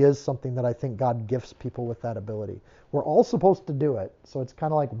really is something that I think God gifts people with that ability. We're all supposed to do it, so it's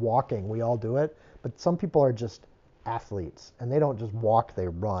kind of like walking. We all do it, but some people are just athletes, and they don't just walk, they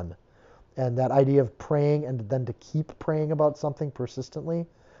run. And that idea of praying and then to keep praying about something persistently,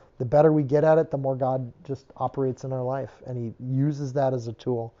 the better we get at it, the more God just operates in our life, and he uses that as a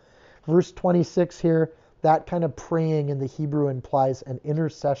tool. Verse 26 here, that kind of praying in the Hebrew implies an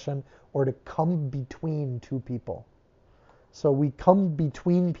intercession or to come between two people. So we come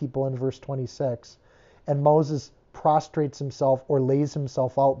between people in verse 26, and Moses prostrates himself or lays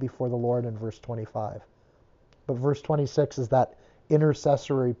himself out before the Lord in verse 25. But verse 26 is that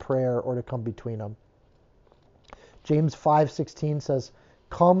intercessory prayer or to come between them. James 5:16 says,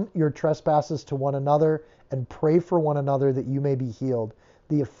 come your trespasses to one another and pray for one another that you may be healed.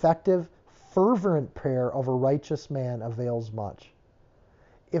 The effective, fervent prayer of a righteous man avails much.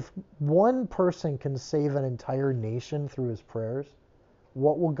 If one person can save an entire nation through his prayers,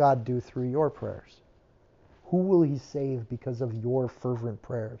 what will God do through your prayers? Who will he save because of your fervent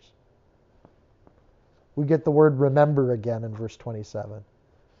prayers? We get the word remember again in verse 27.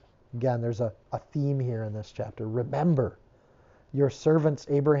 Again, there's a theme here in this chapter. Remember your servants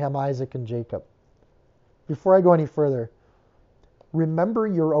Abraham, Isaac, and Jacob. Before I go any further, remember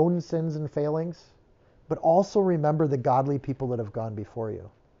your own sins and failings, but also remember the godly people that have gone before you.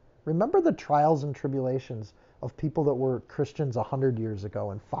 Remember the trials and tribulations of people that were Christians 100 years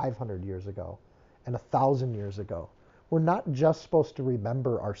ago and 500 years ago and 1,000 years ago. We're not just supposed to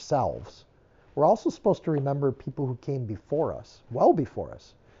remember ourselves. We're also supposed to remember people who came before us, well before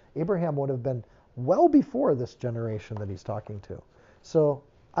us. Abraham would have been well before this generation that he's talking to. So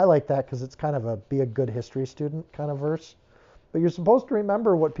I like that because it's kind of be a good history student kind of verse. But you're supposed to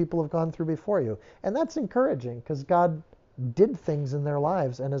remember what people have gone through before you. And that's encouraging because God did things in their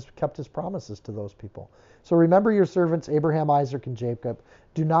lives and has kept his promises to those people. So remember your servants Abraham, Isaac, and Jacob.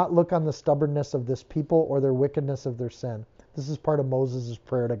 Do not look on the stubbornness of this people or their wickedness of their sin. This is part of Moses'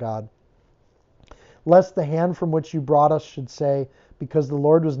 prayer to God. Lest the hand from which you brought us should say, because the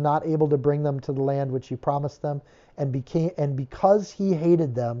Lord was not able to bring them to the land which he promised them, and because he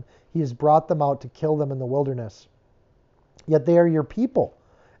hated them, he has brought them out to kill them in the wilderness. Yet they are your people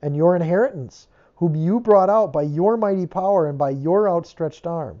and your inheritance, whom you brought out by your mighty power and by your outstretched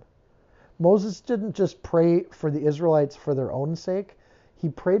arm. Moses didn't just pray for the Israelites for their own sake. He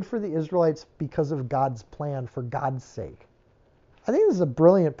prayed for the Israelites because of God's plan, for God's sake. I think this is a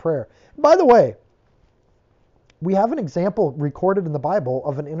brilliant prayer. By the way, we have an example recorded in the Bible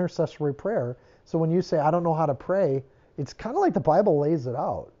of an intercessory prayer. So when you say, I don't know how to pray, it's kind of like the Bible lays it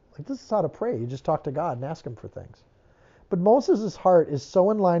out. Like, this is how to pray. You just talk to God and ask him for things. But Moses' heart is so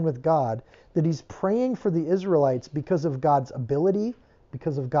in line with God that he's praying for the Israelites because of God's ability,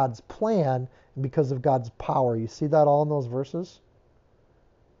 because of God's plan, and because of God's power. You see that all in those verses?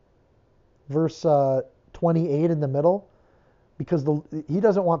 Verse 28 in the middle. Because he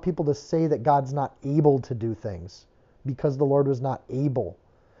doesn't want people to say that God's not able to do things because the Lord was not able.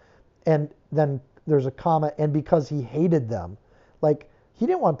 And then there's a comma, and because he hated them. Like, He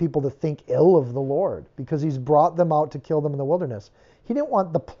didn't want people to think ill of the Lord because he's brought them out to kill them in the wilderness. He didn't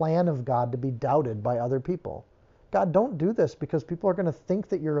want the plan of God to be doubted by other people. God, don't do this because people are going to think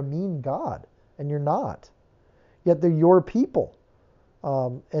that you're a mean God, and you're not. Yet they're your people,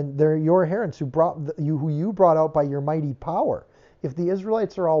 and they're your inheritance who you brought out by your mighty power. If the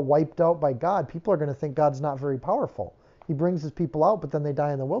Israelites are all wiped out by God, people are going to think God's not very powerful. He brings his people out, but then they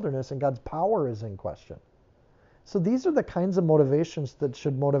die in the wilderness, and God's power is in question. So these are the kinds of motivations that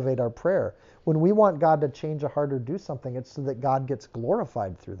should motivate our prayer. When we want God to change a heart or do something, it's so that God gets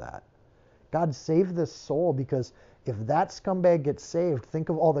glorified through that. God, save this soul, because if that scumbag gets saved, think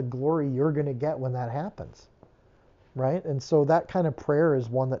of all the glory you're going to get when that happens. Right? And so that kind of prayer is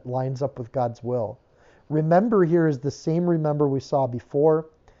one that lines up with God's will. Remember here is the same remember we saw before.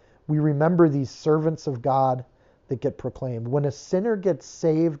 We remember these servants of God that get proclaimed. When a sinner gets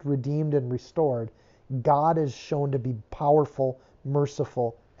saved, redeemed, and restored, God is shown to be powerful,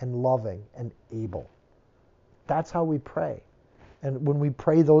 merciful, and loving and able. That's how we pray. And when we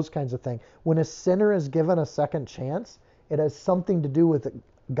pray those kinds of things, when a sinner is given a second chance, it has something to do with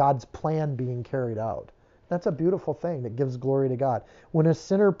God's plan being carried out. That's a beautiful thing that gives glory to God. When a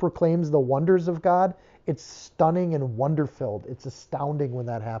sinner proclaims the wonders of God, it's stunning and wonder-filled. It's astounding when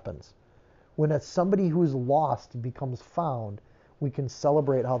that happens. When somebody who's lost becomes found, we can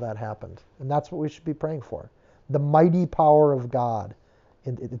celebrate how that happened. And that's what we should be praying for. The mighty power of God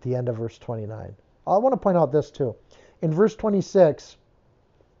at the end of verse 29. I want to point out this too. In verse 26,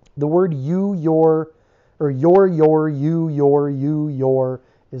 the word you, your, or your, you, your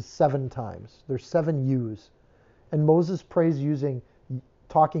is 7 times. There's 7 yous. And Moses prays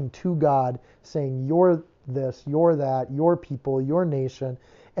talking to God, saying, you're this, you're that, your people, your nation.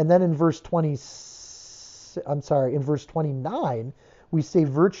 And then in verse 29, we say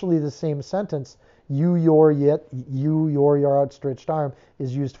virtually the same sentence. You, your outstretched arm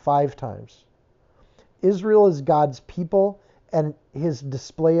is used 5 times. Israel is God's people and his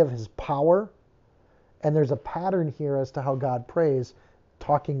display of his power. And there's a pattern here as to how God prays,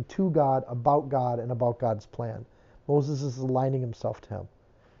 talking to God, and about God's plan. Moses is aligning himself to him.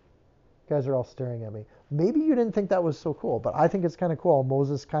 You guys are all staring at me. Maybe you didn't think that was so cool, but I think it's kind of cool.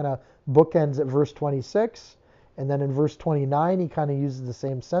 Moses kind of bookends at verse 26, and then in verse 29, he kind of uses the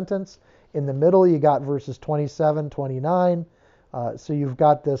same sentence. In the middle, you got verses 27, 29. So you've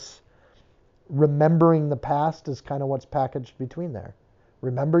got this remembering the past is kind of what's packaged between there.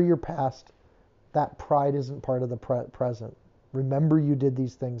 Remember your past. That pride isn't part of the present. Remember you did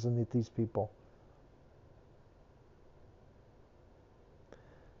these things and these people.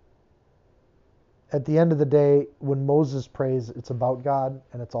 At the end of the day, when Moses prays, it's about God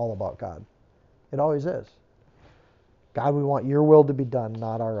and it's all about God. It always is. God, we want your will to be done,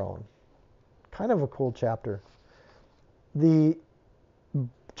 not our own. Kind of a cool chapter. The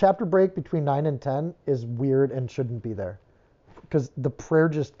chapter break between 9 and 10 is weird and shouldn't be there. Because the prayer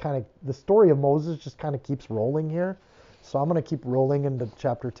the story of Moses just kind of keeps rolling here. So I'm going to keep rolling into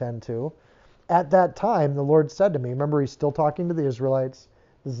chapter 10 too. At that time, the Lord said to me, remember, he's still talking to the Israelites.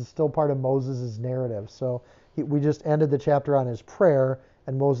 This is still part of Moses' narrative. So we just ended the chapter on his prayer,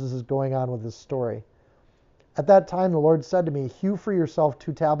 and Moses is going on with his story. At that time, the Lord said to me, hew for yourself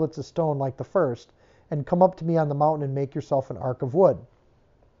 2 tablets of stone like the first, and come up to me on the mountain and make yourself an ark of wood.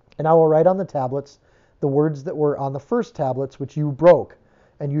 And I will write on the tablets the words that were on the first tablets, which you broke,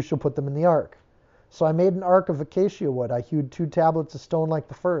 and you shall put them in the ark. So I made an ark of acacia wood. I hewed 2 tablets of stone like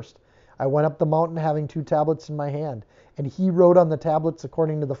the first. I went up the mountain having 2 tablets in my hand. And he wrote on the tablets,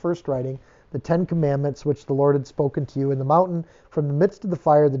 according to the first writing, the 10 commandments which the Lord had spoken to you in the mountain from the midst of the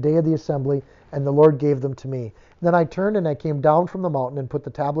fire the day of the assembly, and the Lord gave them to me. Then I turned and I came down from the mountain and put the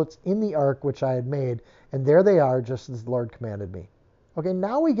tablets in the ark which I had made, and there they are, just as the Lord commanded me. Okay,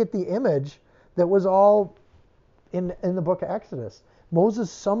 now we get the image that was all in the book of Exodus.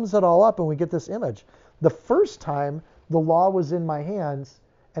 Moses sums it all up and we get this image. The first time the law was in my hands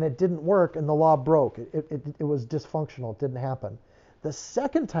and it didn't work and the law broke. It was dysfunctional. It didn't happen. The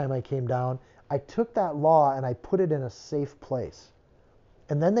second time I came down, I took that law and I put it in a safe place.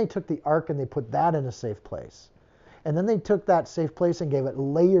 And then they took the ark and they put that in a safe place. And then they took that safe place and gave it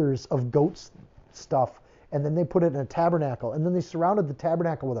layers of goat stuff. And then they put it in a tabernacle. And then they surrounded the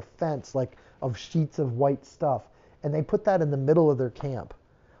tabernacle with a fence of sheets of white stuff. And they put that in the middle of their camp.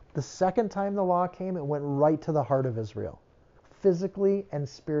 The second time the law came, it went right to the heart of Israel, physically and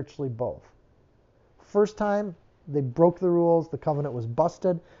spiritually both. First time, they broke the rules, the covenant was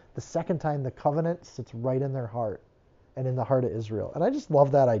busted. The second time, the covenant sits right in their heart and in the heart of Israel. And I just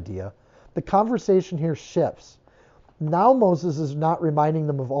love that idea. The conversation here shifts. Now Moses is not reminding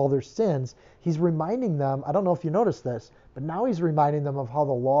them of all their sins. He's reminding them, I don't know if you noticed this, But now he's reminding them of how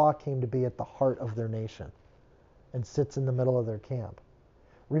the law came to be at the heart of their nation and sits in the middle of their camp.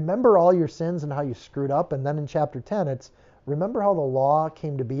 Remember all your sins and how you screwed up. And then in chapter 10, it's remember how the law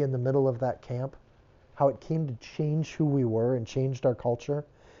came to be in the middle of that camp, how it came to change who we were and changed our culture.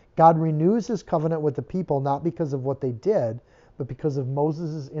 God renews his covenant with the people, not because of what they did, but because of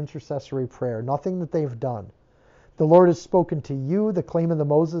Moses' intercessory prayer, nothing that they've done. The Lord has spoken to you. The claim of the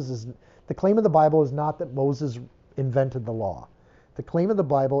Bible is not that Moses invented the law. The claim of the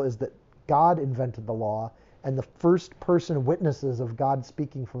Bible is that God invented the law, and the first person witnesses of God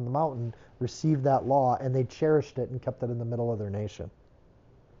speaking from the mountain received that law, and they cherished it and kept it in the middle of their nation.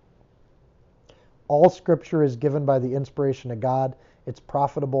 All scripture is given by the inspiration of God. It's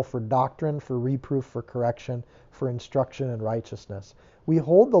profitable for doctrine, for reproof, for correction, for instruction in righteousness. We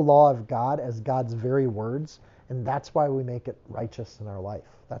hold the law of God as God's very words, and that's why we make it righteous in our life.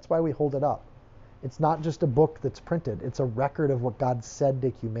 That's why we hold it up. It's not just a book that's printed. It's a record of what God said to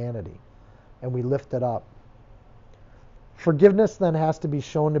humanity, and we lift it up. Forgiveness then has to be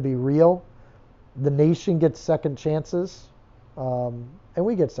shown to be real. The nation gets second chances, and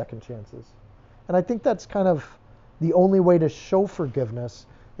we get second chances. And I think that's kind of the only way to show forgiveness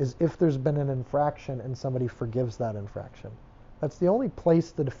is if there's been an infraction and somebody forgives that infraction. That's the only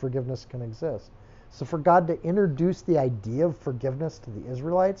place that forgiveness can exist. So for God to introduce the idea of forgiveness to the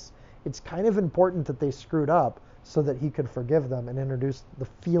Israelites, it's kind of important that they screwed up so that he could forgive them and introduce the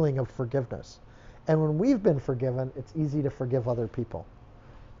feeling of forgiveness. And when we've been forgiven, it's easy to forgive other people.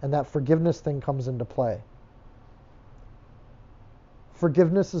 And that forgiveness thing comes into play.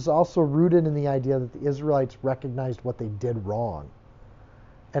 Forgiveness is also rooted in the idea that the Israelites recognized what they did wrong.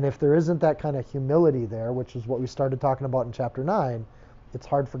 And if there isn't that kind of humility there, which is what we started talking about in chapter 9, it's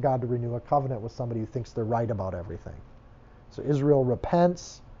hard for God to renew a covenant with somebody who thinks they're right about everything. So Israel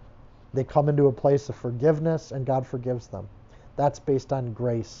repents, they come into a place of forgiveness, and God forgives them. That's based on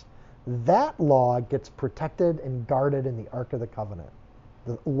grace. That law gets protected and guarded in the Ark of the Covenant.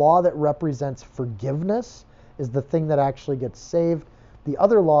 The law that represents forgiveness is the thing that actually gets saved. The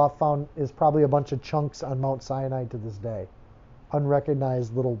other law found is probably a bunch of chunks on Mount Sinai to this day.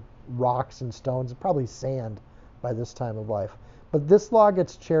 Unrecognized little rocks and stones, probably sand by this time of life. But this law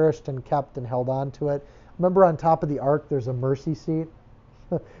gets cherished and kept and held on to it. Remember on top of the ark there's a mercy seat?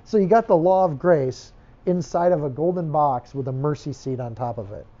 So you got the law of grace inside of a golden box with a mercy seat on top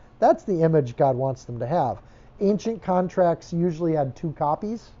of it. That's the image God wants them to have. Ancient contracts usually had 2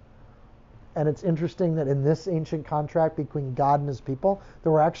 copies. And it's interesting that in this ancient contract between God and his people,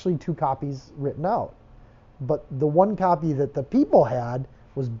 there were actually 2 copies written out. But the one copy that the people had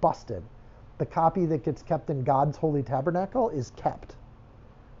was busted. The copy that gets kept in God's holy tabernacle is kept.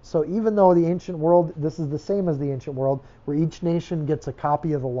 So even though the ancient world, this is the same as the ancient world, where each nation gets a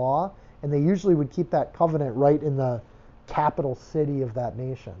copy of the law, and they usually would keep that covenant right in the capital city of that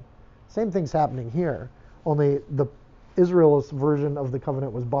nation. Same thing's happening here, only Israel's version of the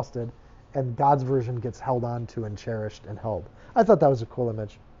covenant was busted, and God's version gets held on to and cherished and held. I thought that was a cool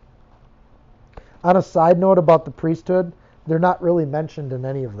image. On a side note about the priesthood, they're not really mentioned in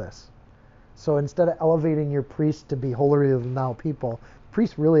any of this. So instead of elevating your priest to be holier than thou people,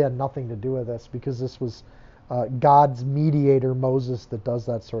 priests really had nothing to do with this because this was God's mediator, Moses, that does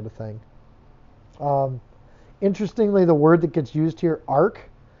that sort of thing. Interestingly, the word that gets used here, ark,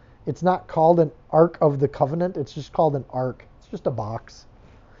 it's not called an ark of the covenant. It's just called an ark. It's just a box.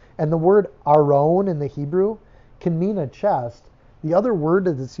 And the word aron in the Hebrew can mean a chest. The other word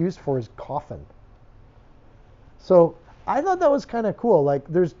that it's used for is coffin. So I thought that was kind of cool. Like,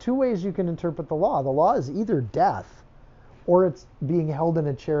 there's 2 ways you can interpret the law. The law is either death, or it's being held in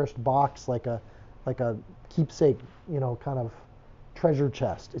a cherished box like a keepsake, kind of treasure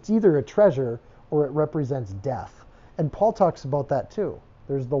chest. It's either a treasure or it represents death. And Paul talks about that too.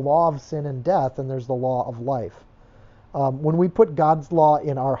 There's the law of sin and death, and there's the law of life. When we put God's law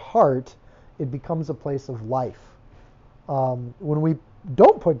in our heart, it becomes a place of life. When we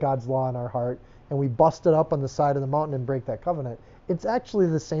don't put God's law in our heart and we bust it up on the side of the mountain and break that covenant, it's actually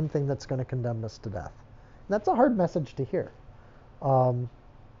the same thing that's going to condemn us to death. And that's a hard message to hear.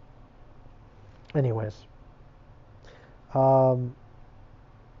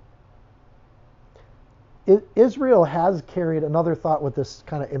 Israel has carried, another thought with this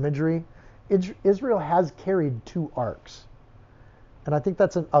kind of imagery, Israel has carried 2 arks. And I think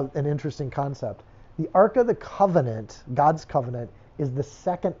that's an interesting concept. The Ark of the Covenant, God's covenant, is the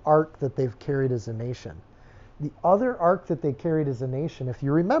second ark that they've carried as a nation. The other ark that they carried as a nation, if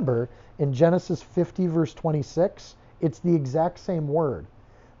you remember, in Genesis 50 verse 26, it's the exact same word.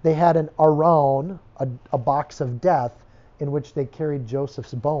 They had an aron, a box of death, in which they carried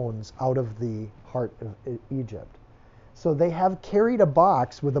Joseph's bones out of the heart of Egypt. So they have carried a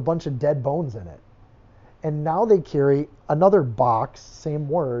box with a bunch of dead bones in it. And now they carry another box, same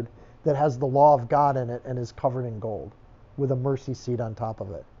word, that has the law of God in it and is covered in gold with a mercy seat on top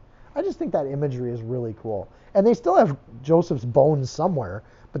of it. I just think that imagery is really cool. And they still have Joseph's bones somewhere,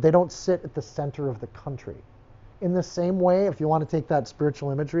 but they don't sit at the center of the country. In the same way, if you want to take that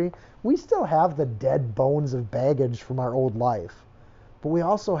spiritual imagery, we still have the dead bones of baggage from our old life. But we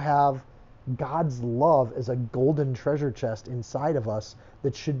also have God's love as a golden treasure chest inside of us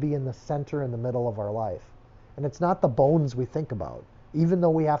that should be in the center, in the middle of our life. And it's not the bones we think about, even though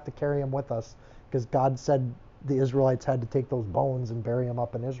we have to carry them with us, because God said the Israelites had to take those bones and bury them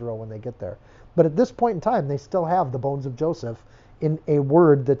up in Israel when they get there. But at this point in time, they still have the bones of Joseph in a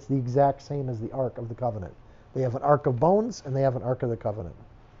word that's the exact same as the Ark of the Covenant. They have an Ark of Bones, and they have an Ark of the Covenant.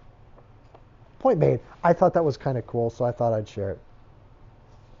 Point made. I thought that was kind of cool, so I thought I'd share it.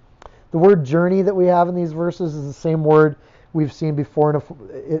 The word journey that we have in these verses is the same word we've seen before.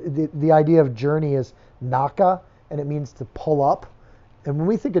 The idea of journey is naka, and it means to pull up. And when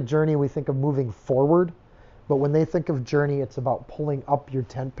we think of journey, we think of moving forward. But when they think of journey, it's about pulling up your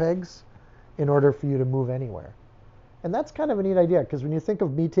tent pegs in order for you to move anywhere. And that's kind of a neat idea, because when you think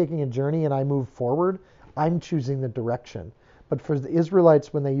of me taking a journey and I move forward, I'm choosing the direction. But for the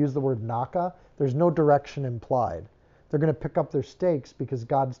Israelites, when they use the word naka, there's no direction implied. They're going to pick up their stakes because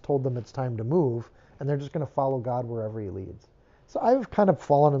God's told them it's time to move, and they're just going to follow God wherever he leads. So I've kind of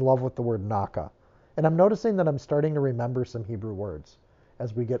fallen in love with the word naka. And I'm noticing that I'm starting to remember some Hebrew words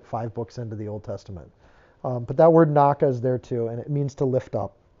as we get 5 books into the Old Testament. But that word naka is there too, and it means to lift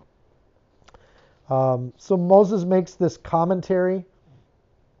up. So Moses makes this commentary.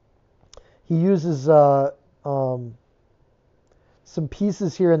 He uses some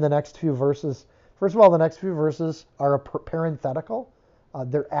pieces here in the next few verses. First of all, the next few verses are a parenthetical.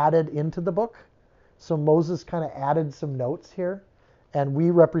 They're added into the book. So Moses kind of added some notes here, and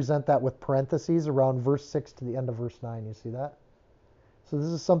we represent that with parentheses around verse 6 to the end of verse 9. You see that? So this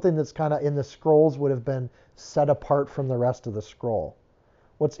is something that's kind of in the scrolls would have been set apart from the rest of the scroll.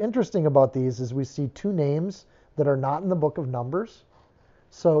 What's interesting about these is we see 2 names that are not in the book of Numbers.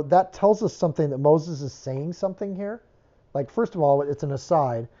 So that tells us something, that Moses is saying something here. Like, first of all, it's an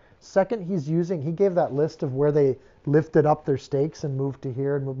aside. Second, he gave that list of where they lifted up their stakes and moved to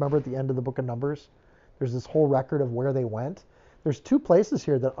here. And remember at the end of the book of Numbers, there's this whole record of where they went. There's 2 places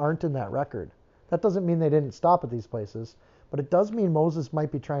here that aren't in that record. That doesn't mean they didn't stop at these places, but it does mean Moses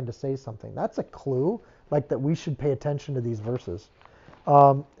might be trying to say something. That's a clue, like that we should pay attention to these verses.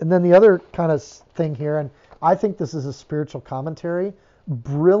 And then the other kind of thing here, and I think this is a spiritual commentary,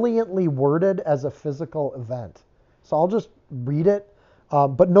 brilliantly worded as a physical event. So I'll just read it.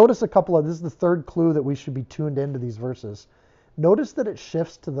 But notice this is the third clue that we should be tuned into these verses. Notice that it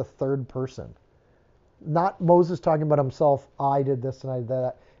shifts to the third person. Not Moses talking about himself, I did this and I did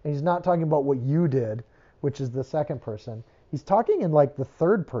that. And he's not talking about what you did, which is the second person. He's talking in like the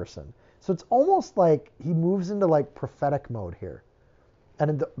third person. So it's almost like he moves into like prophetic mode here.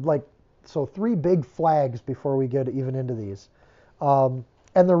 And so 3 big flags before we get even into these. And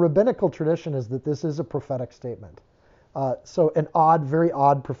the rabbinical tradition is that this is a prophetic statement. So an very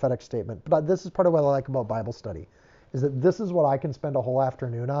odd prophetic statement. But this is part of what I like about Bible study, is that this is what I can spend a whole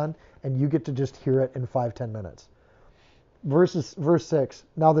afternoon on, and you get to just hear it in 5-10 minutes. Verse 6,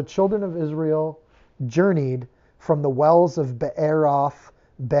 now the children of Israel journeyed from the wells of Be'eroth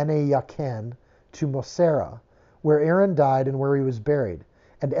Bene Yakin to Mosera, where Aaron died and where he was buried.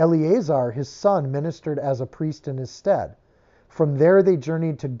 And Eleazar, his son, ministered as a priest in his stead. From there they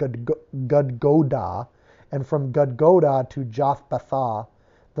journeyed to Gudgodah, and from Gudgodah to Jothbathah,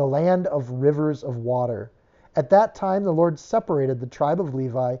 the land of rivers of water. At that time the Lord separated the tribe of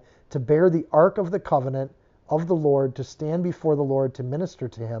Levi to bear the ark of the covenant of the Lord, to stand before the Lord to minister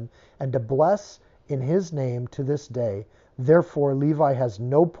to him, and to bless in his name to this day. Therefore Levi has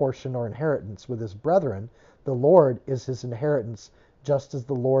no portion or inheritance with his brethren. The Lord is his inheritance, just as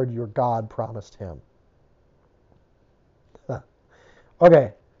the Lord your God promised him.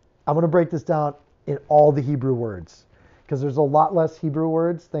 Okay, I'm going to break this down in all the Hebrew words, because there's a lot less Hebrew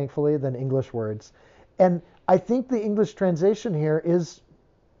words, thankfully, than English words. And I think the English translation here is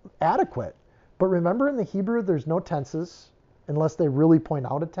adequate. But remember, in the Hebrew, there's no tenses unless they really point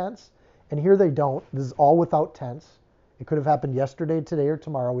out a tense. And here they don't. This is all without tense. It could have happened yesterday, today, or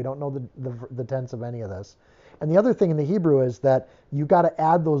tomorrow. We don't know the tense of any of this. And the other thing in the Hebrew is that you got to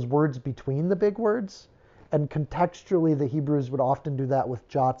add those words between the big words. And contextually, the Hebrews would often do that with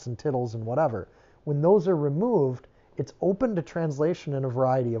jots and tittles and whatever. When those are removed, it's open to translation in a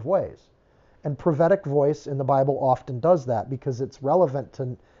variety of ways. And prophetic voice in the Bible often does that because it's relevant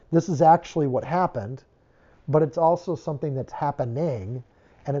to, this is actually what happened, but it's also something that's happening,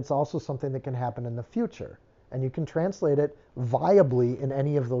 and it's also something that can happen in the future. And you can translate it viably in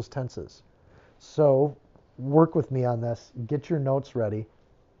any of those tenses. So work with me on this. Get your notes ready.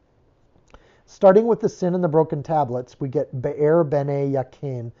 Starting with the sin and the broken tablets, we get Be'er Bene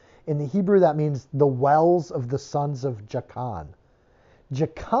Yakin. In the Hebrew, that means the wells of the sons of Jachan.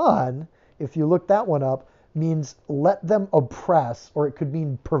 Jachan, if you look that one up, means let them oppress, or it could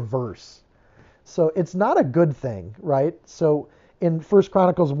mean perverse. So it's not a good thing, right? So in 1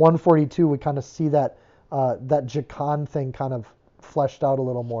 Chronicles 1:42, we kind of see that that Jachan thing kind of fleshed out a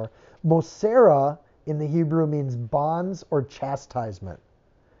little more. Mosera in the Hebrew means bonds or chastisement.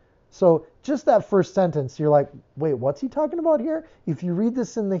 So just that first sentence, you're like, wait, what's he talking about here? If you read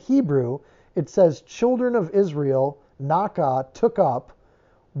this in the Hebrew, it says, children of Israel, Naka, took up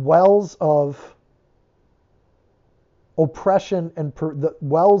wells of oppression and the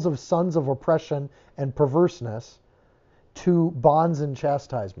wells of sons of oppression and perverseness to bonds and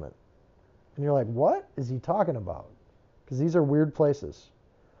chastisement. And you're like, what is he talking about? Because these are weird places.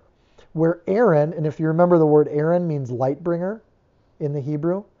 Where Aaron, and if you remember the word Aaron means light bringer in the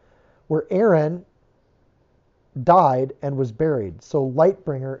Hebrew, where Aaron died and was buried. So light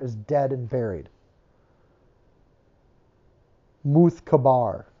bringer is dead and buried. Muth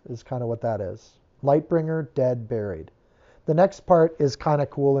kabar is kind of what that is. Light bringer, dead, buried. The next part is kind of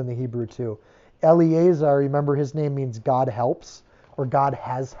cool in the Hebrew too. Eleazar, remember his name means God helps, or God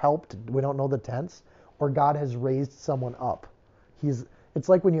has helped. We don't know the tense. Or God has raised someone up. It's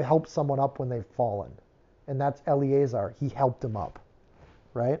like when you help someone up when they've fallen. And that's Eleazar. He helped him up.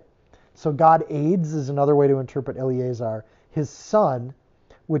 Right? So God aids is another way to interpret Eleazar. His son,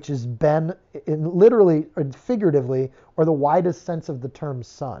 which is Ben, literally and figuratively, or the widest sense of the term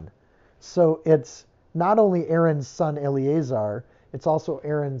son. So it's not only Aaron's son Eleazar, it's also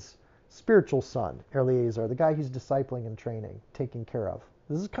Aaron's spiritual son, Eleazar, the guy he's discipling and training, taking care of.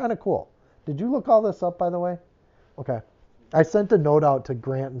 This is kind of cool. Did you look all this up, by the way? Okay. I sent a note out to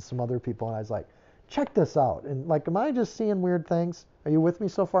Grant and some other people, and I was like, check this out. And like, am I just seeing weird things? Are you with me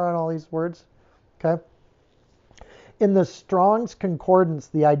so far on all these words? Okay. In the Strong's Concordance,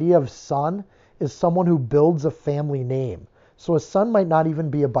 the idea of son is someone who builds a family name. So a son might not even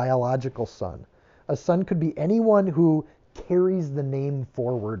be a biological son. A son could be anyone who carries the name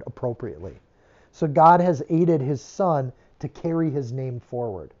forward appropriately. So God has aided his son to carry his name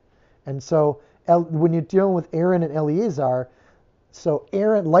forward. And so when you're dealing with Aaron and Eleazar, so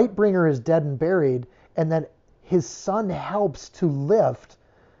Aaron, Lightbringer, is dead and buried, and then his son helps to lift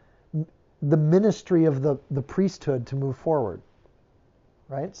the ministry of the priesthood to move forward.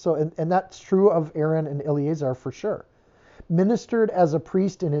 Right? So, and that's true of Aaron and Eleazar for sure. Ministered as a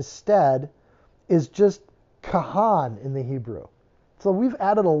priest in his stead is just kahan in the Hebrew. So we've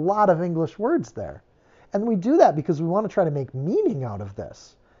added a lot of English words there. And we do that because we want to try to make meaning out of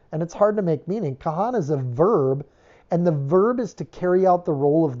this. And it's hard to make meaning. Kahan is a verb, and the verb is to carry out the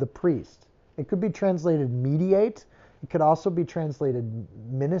role of the priest. It could be translated mediate. It could also be translated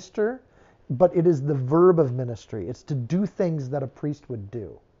minister. But it is the verb of ministry. It's to do things that a priest would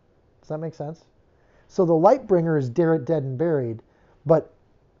do. Does that make sense? So the light bringer is dead and buried, but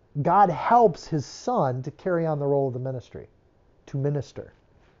God helps his son to carry on the role of the ministry, to minister,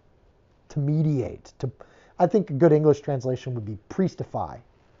 to mediate. I think a good English translation would be priestify,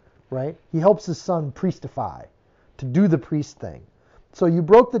 right? He helps his son priestify, to do the priest thing. So you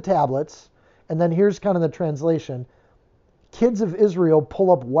broke the tablets, and then here's kind of the translation. Kids of Israel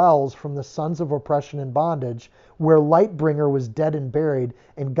pull up wells from the sons of oppression and bondage, where Lightbringer was dead and buried,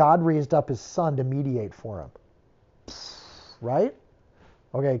 and God raised up his son to mediate for him. Right?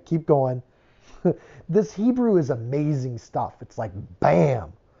 Okay, keep going. This Hebrew is amazing stuff. It's like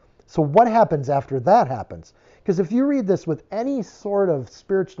bam. So what happens after that happens? Because if you read this with any sort of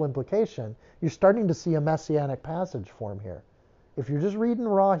spiritual implication, you're starting to see a messianic passage form here. If you're just reading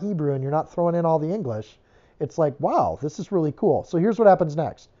raw Hebrew and you're not throwing in all the English, it's like, wow, this is really cool. So here's what happens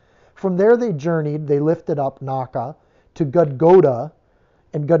next. From there they journeyed, they lifted up Naka to Gudgoda,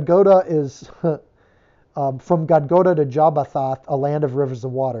 and Gudgoda is from Gudgoda to Jabbathath, a land of rivers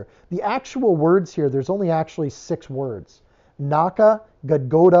of water. The actual words here, there's only actually 6 words. Naka,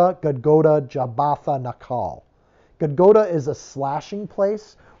 Gudgoda, Gudgoda, Jabbatha, Nakal. Gudgoda is a slashing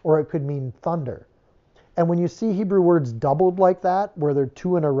place, or it could mean thunder. And when you see Hebrew words doubled like that, where they're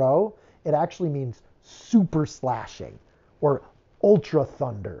 2 in a row, it actually means super slashing or ultra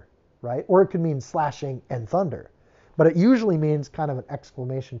thunder, right? Or it could mean slashing and thunder. But it usually means kind of an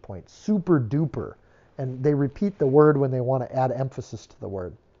exclamation point, super duper. And they repeat the word when they want to add emphasis to the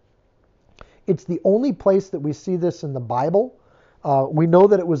word. It's the only place that we see this in the Bible. We know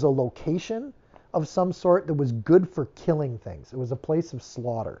that it was a location. of some sort that was good for killing things. It was a place of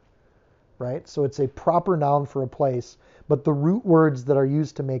slaughter, right? So it's a proper noun for a place, but the root words that are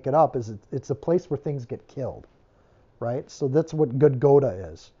used to make it up is it's a place where things get killed, right? So that's what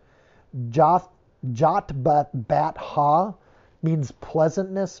Gudgoda is. Jot ha means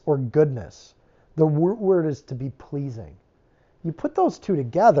pleasantness or goodness. The root word is to be pleasing. You put those two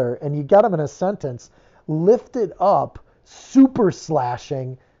together and you get them in a sentence, lifted up, super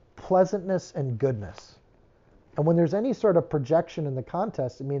slashing, pleasantness and goodness. And when there's any sort of projection in the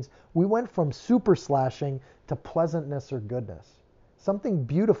context, it means we went from super slashing to pleasantness or goodness. Something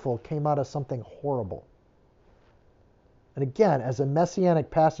beautiful came out of something horrible. And again, as a messianic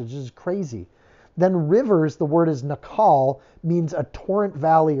passage, this is crazy. Then rivers, the word is nakal, means a torrent,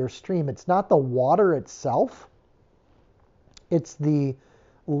 valley, or stream. It's not the water itself. It's the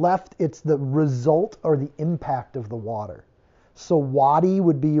result or the impact of the water. So wadi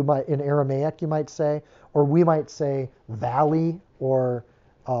would be, in Aramaic you might say, or we might say valley or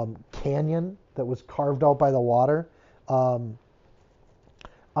canyon that was carved out by the water.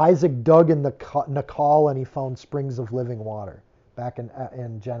 Isaac dug in the Nakal and he found springs of living water back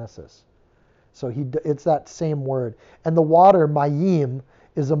in Genesis. So it's that same word. And the water, mayim,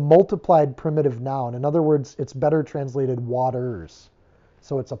 is a multiplied primitive noun. In other words, it's better translated waters.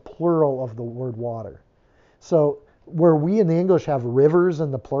 So it's a plural of the word water. So where we in the English have rivers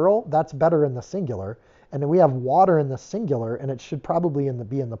in the plural, that's better in the singular. And then we have water in the singular, and it should probably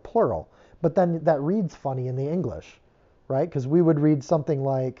be in the plural. But then that reads funny in the English, right? Because we would read something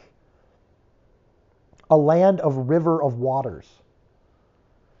like a land of river of waters.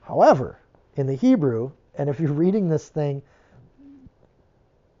 However, in the Hebrew, and if you're reading this thing,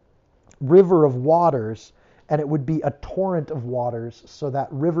 river of waters, and it would be a torrent of waters, so that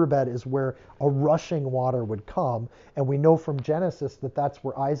riverbed is where a rushing water would come. And we know from Genesis that that's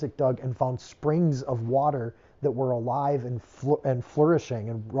where Isaac dug and found springs of water that were alive and flourishing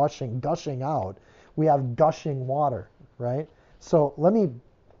and rushing, gushing out. We have gushing water, right? So let me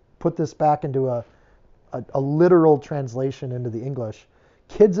put this back into a literal translation into the English.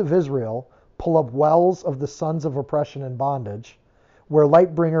 Kids of Israel pull up wells of the sons of oppression and bondage, where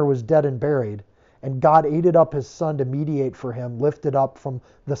Lightbringer was dead and buried, and God aided up his son to mediate for him, lifted up from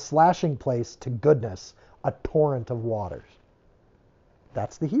the slashing place to goodness, a torrent of waters.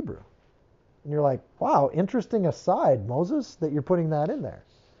 That's the Hebrew. And you're like, wow, interesting aside, Moses, that you're putting that in there,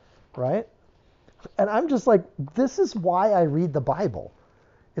 right? And I'm just like, this is why I read the Bible.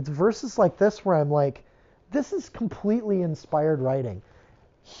 It's verses like this where I'm like, this is completely inspired writing.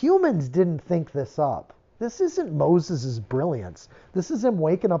 Humans didn't think this up. This isn't Moses' brilliance. This is him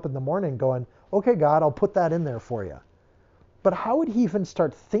waking up in the morning going, okay, God, I'll put that in there for you. But how would he even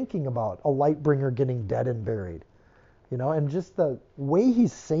start thinking about a Lightbringer getting dead and buried? You know, and just the way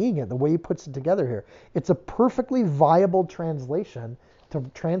he's saying it, the way he puts it together here, it's a perfectly viable translation to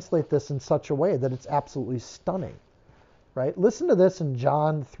translate this in such a way that it's absolutely stunning, right? Listen to this in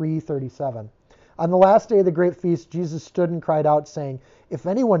John 3:37. On the last day of the great feast, Jesus stood and cried out, saying, if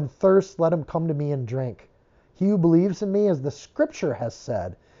anyone thirsts, let him come to me and drink. He who believes in me, as the scripture has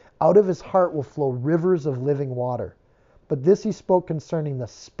said, out of his heart will flow rivers of living water. But this he spoke concerning the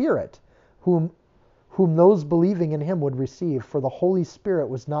Spirit, whom those believing in him would receive, for the Holy Spirit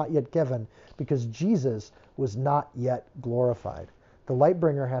was not yet given, because Jesus was not yet glorified. The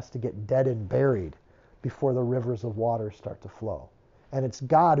Lightbringer has to get dead and buried before the rivers of water start to flow. And it's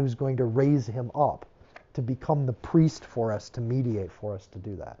God who's going to raise him up to become the priest for us, to mediate for us to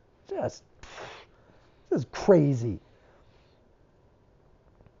do that. This is crazy.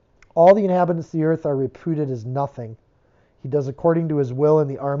 All the inhabitants of the earth are reputed as nothing. He does according to his will in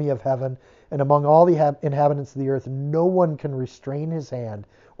the army of heaven, and among all the inhabitants of the earth, no one can restrain his hand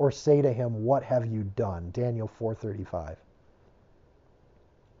or say to him, what have you done? Daniel 4:35.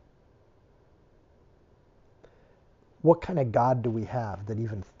 What kind of God do we have that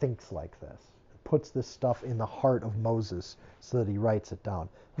even thinks like this? Puts this stuff in the heart of Moses so that he writes it down.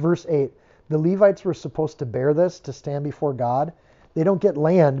 Verse 8, the Levites were supposed to bear this, to stand before God. They don't get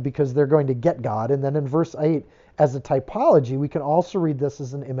land because they're going to get God. And then in verse 8, as a typology, we can also read this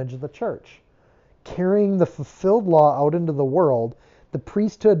as an image of the church. Carrying the fulfilled law out into the world, the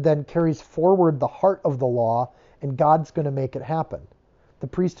priesthood then carries forward the heart of the law, and God's going to make it happen. The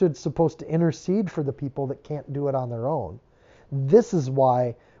priesthood's supposed to intercede for the people that can't do it on their own. This is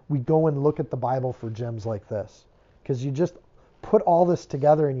why we go and look at the Bible for gems like this, because you just put all this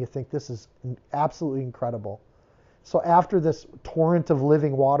together and you think this is absolutely incredible. So after this torrent of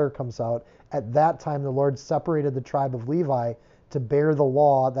living water comes out, at that time the Lord separated the tribe of Levi to bear the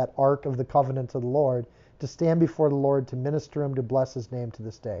law, that ark of the covenant of the Lord, to stand before the Lord, to minister him, to bless his name to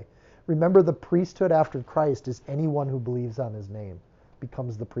this day. Remember, the priesthood after Christ is anyone who believes on his name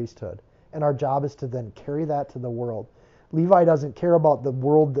becomes the priesthood. And our job is to then carry that to the world. Levi doesn't care about the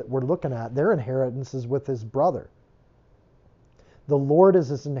world that we're looking at. Their inheritance is with his brother. The Lord is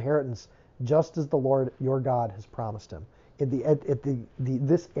his inheritance, just as the Lord your God has promised him.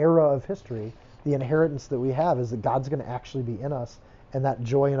 This era of history, the inheritance that we have is that God's going to actually be in us, and that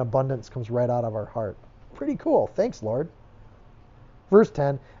joy and abundance comes right out of our heart. Pretty cool. Thanks, Lord. Verse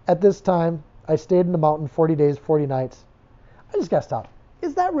 10, at this time, I stayed in the mountain 40 days, 40 nights. I just got to stop.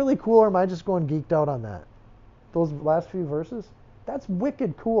 Is that really cool, or am I just going geeked out on that? Those last few verses? That's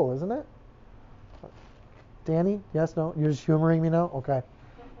wicked cool, isn't it? Danny? Yes, no? You're just humoring me now? Okay.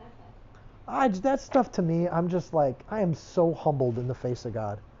 That stuff to me, I'm just like, I am so humbled in the face of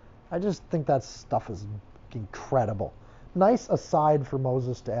God. I just think that stuff is incredible. Nice aside for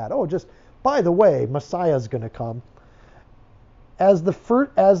Moses to add. Oh, just, by the way, Messiah's going to come. At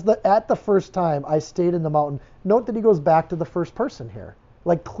the first time I stayed in the mountain. Note that he goes back to the first person here.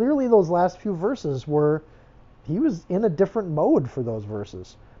 Like, clearly those last few verses he was in a different mode for those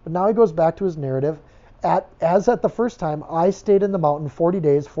verses. But now he goes back to his narrative. As at the first time, I stayed in the mountain 40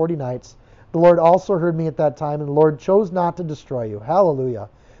 days, 40 nights. The Lord also heard me at that time, and the Lord chose not to destroy you. Hallelujah.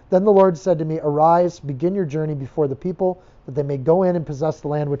 Then the Lord said to me, arise, begin your journey before the people, that they may go in and possess the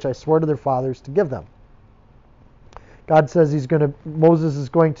land which I swore to their fathers to give them. God says Moses is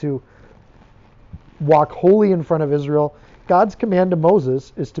going to walk wholly in front of Israel. God's command to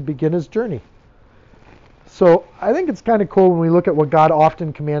Moses is to begin his journey. So I think it's kind of cool when we look at what God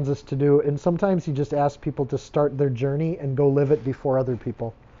often commands us to do, and sometimes he just asks people to start their journey and go live it before other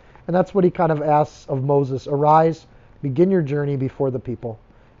people. And that's what he kind of asks of Moses. Arise, begin your journey before the people.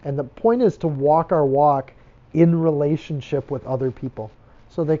 And the point is to walk our walk in relationship with other people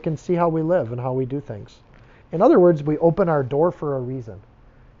so they can see how we live and how we do things. In other words, we open our door for a reason,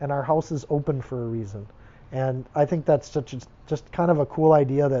 and our house is open for a reason. And I think that's just kind of a cool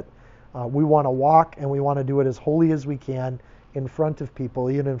idea that we want to walk, and we want to do it as holy as we can in front of people,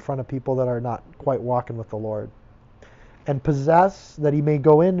 even in front of people that are not quite walking with the Lord. And possess, that he may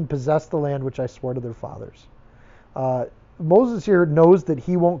go in and possess the land which I swore to their fathers. Moses here knows that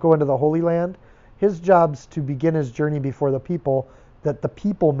he won't go into the Holy Land. His job's to begin his journey before the people, that the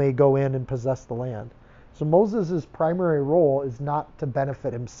people may go in and possess the land. So Moses' primary role is not to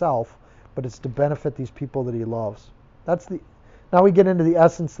benefit himself, but it's to benefit these people that he loves. Now we get into the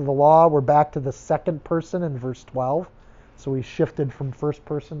essence of the law. We're back to the second person in verse 12. So we shifted from first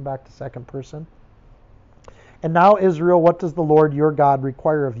person back to second person. And now, Israel, what does the Lord your God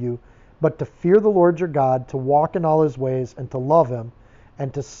require of you, but to fear the Lord your God, to walk in all his ways, and to love him,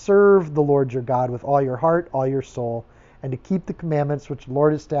 and to serve the Lord your God with all your heart, all your soul, and to keep the commandments which the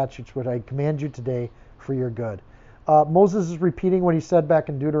Lord his statutes, which I command you today for your good. Moses is repeating what he said back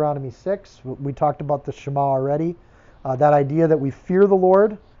in Deuteronomy 6. We talked about the Shema already. That idea that we fear the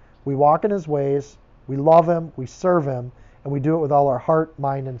Lord, we walk in his ways, we love him, we serve him, and we do it with all our heart,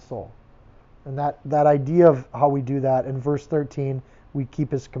 mind, and soul. And that idea of how we do that, in verse 13, we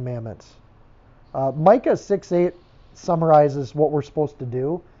keep his commandments. Micah 6:8 summarizes what we're supposed to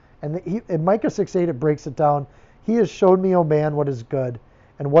do. And in Micah 6:8, it breaks it down. He has showed me, O man, what is good.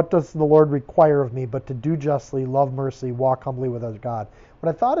 And what does the Lord require of me but to do justly, love mercy, walk humbly with our God. What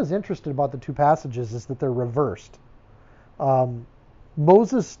I thought is interesting about the two passages is that they're reversed.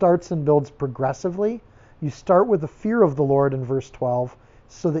 Moses starts and builds progressively. You start with the fear of the Lord in verse 12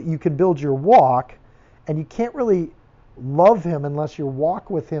 so that you can build your walk, and you can't really love him unless your walk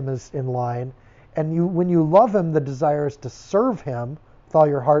with him is in line. And when you love him, the desire is to serve him with all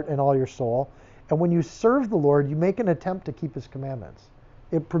your heart and all your soul. And when you serve the Lord, you make an attempt to keep his commandments.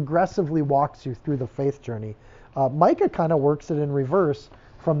 It progressively walks you through the faith journey. Micah kind of works it in reverse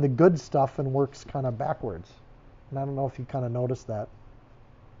from the good stuff and works kind of backwards. And I don't know if you kind of noticed that.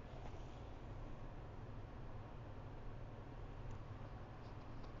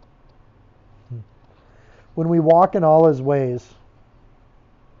 When we walk in all his ways,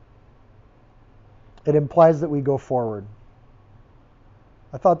 it implies that we go forward.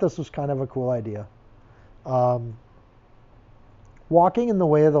 I thought this was kind of a cool idea. Walking in the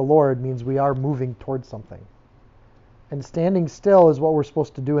way of the Lord means we are moving towards something. And standing still is what we're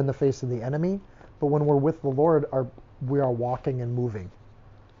supposed to do in the face of the enemy. But when we're with the Lord, we are walking and moving.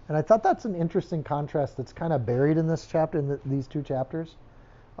 And I thought that's an interesting contrast that's kind of buried in this chapter, in these two chapters.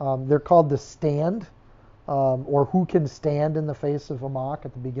 They're called the stand, or who can stand in the face of Amok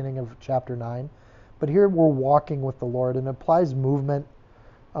at the beginning of chapter 9. But here we're walking with the Lord, and it applies movement.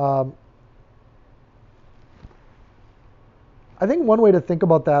 I think one way to think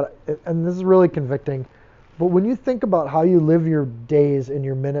about that, and this is really convicting, But when you think about how you live your days and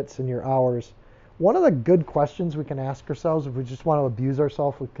your minutes and your hours, one of the good questions we can ask ourselves if we just want to abuse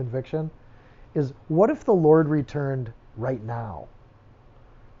ourselves with conviction is, what if the Lord returned right now?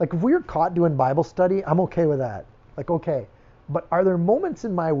 Like if we were caught doing Bible study, I'm okay with that. Like, okay. But are there moments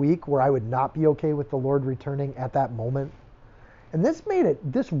in my week where I would not be okay with the Lord returning at that moment? And this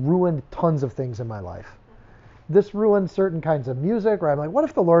ruined tons of things in my life. This ruined certain kinds of music where I'm like, what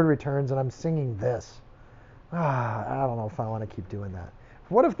if the Lord returns and I'm singing this? I don't know if I want to keep doing that.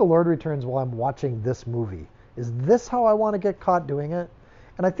 What if the Lord returns while I'm watching this movie? Is this how I want to get caught doing it?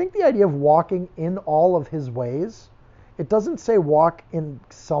 And I think the idea of walking in all of his ways, it doesn't say walk in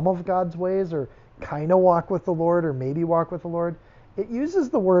some of God's ways or kind of walk with the Lord or maybe walk with the Lord. It uses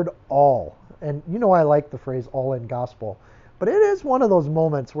the word all. And you know I like the phrase all in gospel. But it is one of those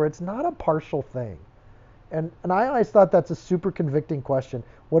moments where it's not a partial thing. And I always thought that's a super convicting question.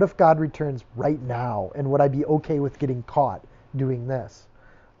 What if God returns right now? And would I be okay with getting caught doing this?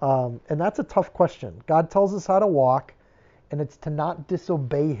 And that's a tough question. God tells us how to walk, and it's to not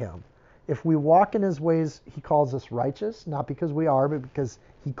disobey him. If we walk in his ways, he calls us righteous, not because we are, but because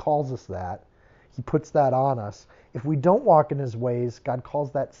he calls us that. He puts that on us. If we don't walk in his ways, God calls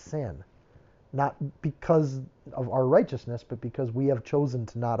that sin. Not because of our righteousness, but because we have chosen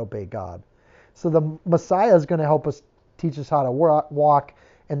to not obey God. So the Messiah is going to help us, teach us how to walk,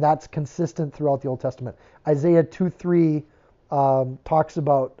 and that's consistent throughout the Old Testament. Isaiah 2:3 talks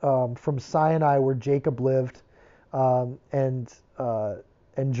about from Sinai where Jacob lived and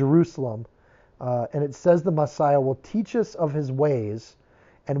Jerusalem. And it says the Messiah will teach us of his ways,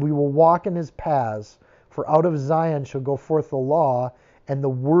 and we will walk in his paths. For out of Zion shall go forth the law and the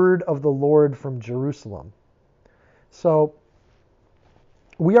word of the Lord from Jerusalem. So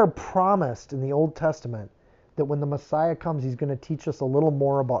we are promised in the Old Testament that when the Messiah comes, he's going to teach us a little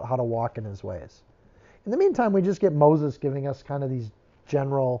more about how to walk in his ways. In the meantime, we just get Moses giving us kind of these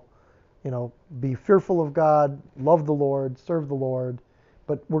general, be fearful of God, love the Lord, serve the Lord.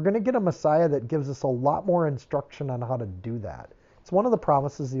 But we're going to get a Messiah that gives us a lot more instruction on how to do that. It's one of the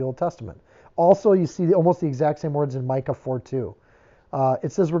promises of the Old Testament. Also, you see almost the exact same words in Micah 4:2.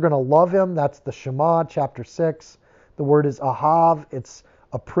 It says we're going to love him. That's the Shema, chapter 6. The word is ahav. It's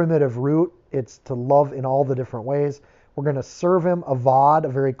a primitive root. It's to love in all the different ways. We're going to serve him, avad, a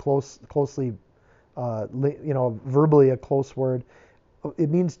very closely, verbally a close word. It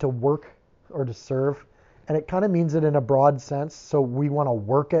means to work or to serve. And it kind of means it in a broad sense. So we want to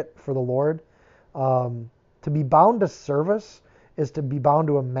work it for the Lord. To be bound to service is to be bound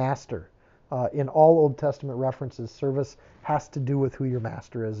to a master. In all Old Testament references, service has to do with who your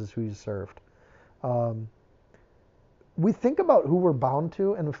master is who you served. We think about who we're bound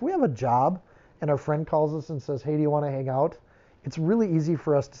to, and if we have a job and our friend calls us and says, hey, do you want to hang out? It's really easy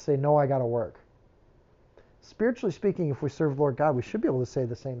for us to say, no, I got to work. Spiritually speaking, if we serve Lord God, we should be able to say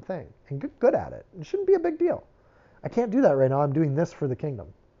the same thing and get good at it. It shouldn't be a big deal. I can't do that right now. I'm doing this for the kingdom.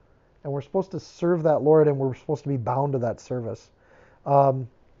 And we're supposed to serve that Lord, and we're supposed to be bound to that service.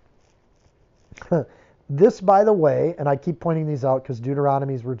 This, by the way, and I keep pointing these out because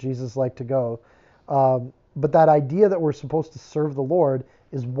Deuteronomy is where Jesus liked to go, but that idea that we're supposed to serve the Lord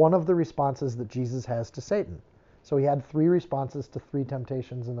is one of the responses that Jesus has to Satan. So he had 3 responses to 3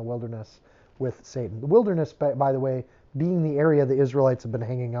 temptations in the wilderness with Satan. The wilderness, by the way, being the area the Israelites have been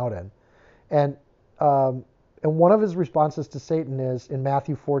hanging out in. And one of his responses to Satan is in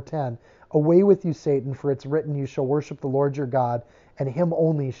Matthew 4:10, away with you, Satan, for it's written, you shall worship the Lord your God, and him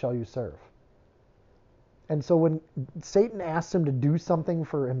only shall you serve. And so when Satan asks him to do something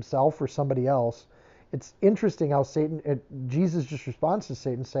for himself or somebody else, it's interesting how Jesus just responds to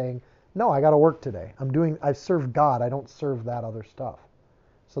Satan saying, no, I got to work today. I serve God. I don't serve that other stuff.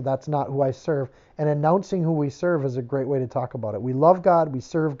 So that's not who I serve. And announcing who we serve is a great way to talk about it. We love God. We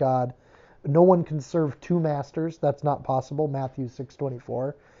serve God. No one can serve 2 masters. That's not possible. Matthew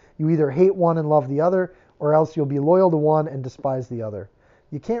 6:24. You either hate one and love the other, or else you'll be loyal to one and despise the other.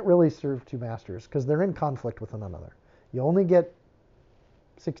 You can't really serve 2 masters because they're in conflict with one another. You only get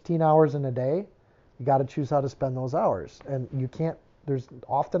 16 hours in a day. You got to choose how to spend those hours. And there's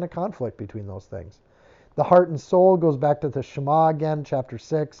often a conflict between those things. The heart and soul goes back to the Shema again, chapter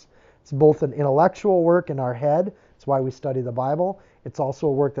 6. It's both an intellectual work in our head. It's why we study the Bible. It's also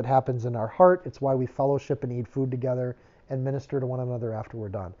a work that happens in our heart. It's why we fellowship and eat food together and minister to one another after we're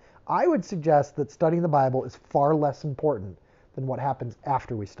done. I would suggest that studying the Bible is far less important than what happens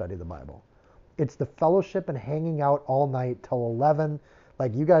after we study the Bible. It's the fellowship and hanging out all night till 11.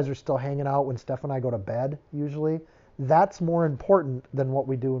 Like you guys are still hanging out when Steph and I go to bed, usually. That's more important than what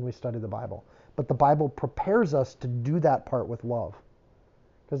we do when we study the Bible. But the Bible prepares us to do that part with love.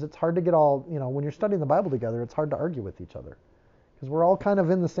 Because it's hard to get all, when you're studying the Bible together, it's hard to argue with each other. Because we're all kind of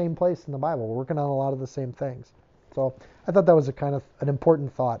in the same place in the Bible. We're working on a lot of the same things. So I thought that was a kind of an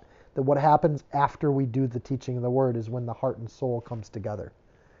important thought, that what happens after we do the teaching of the Word is when the heart and soul comes together.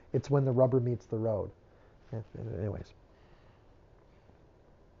 It's when the rubber meets the road. Anyways.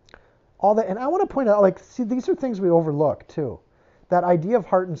 All that, and I want to point out, see, these are things we overlook too. That idea of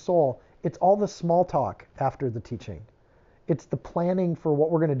heart and soul, it's all the small talk after the teaching. It's the planning for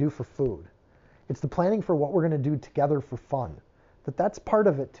what we're going to do for food. It's the planning for what we're going to do together for fun. That's part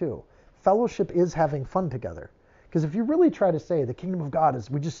of it too. Fellowship is having fun together. Because if you really try to say the kingdom of God is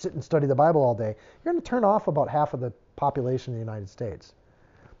we just sit and study the Bible all day, you're going to turn off about half of the population of the United States.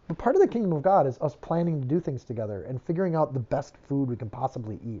 But part of the kingdom of God is us planning to do things together and figuring out the best food we can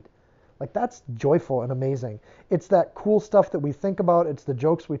possibly eat. That's joyful and amazing. It's that cool stuff that we think about. It's the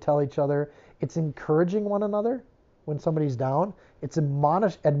jokes we tell each other. It's encouraging one another when somebody's down. It's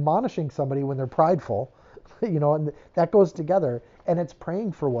admonishing somebody when they're prideful, and that goes together. And it's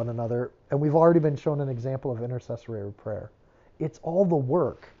praying for one another. And we've already been shown an example of intercessory prayer. It's all the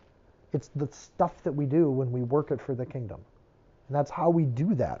work. It's the stuff that we do when we work it for the kingdom. And that's how we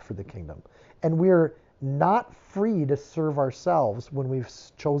do that for the kingdom. And we're not free to serve ourselves when we've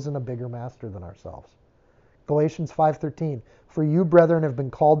chosen a bigger master than ourselves. Galatians 5:13, for you, brethren, have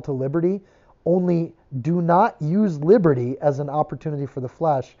been called to liberty, only do not use liberty as an opportunity for the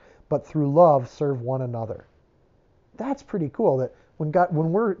flesh, but through love serve one another. That's pretty cool, that when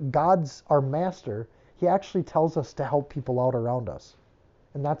God's our master, he actually tells us to help people out around us.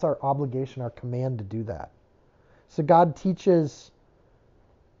 And that's our obligation, our command to do that. So God teaches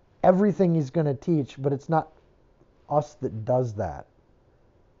everything he's going to teach, but it's not us that does that.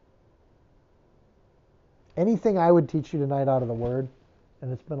 Anything I would teach you tonight out of the Word,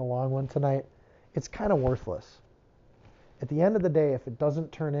 and it's been a long one tonight, it's kind of worthless. At the end of the day, if it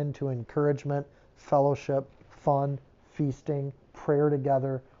doesn't turn into encouragement, fellowship, fun, feasting, prayer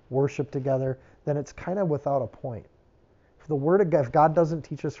together, worship together, then it's kind of without a point. If God doesn't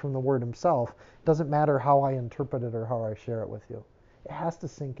teach us from the Word himself, it doesn't matter how I interpret it or how I share it with you. It has to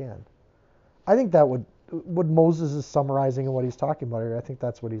sink in. I think that what Moses is summarizing and what he's talking about here, I think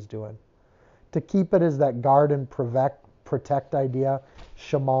that's what he's doing. To keep it as that guard and protect idea.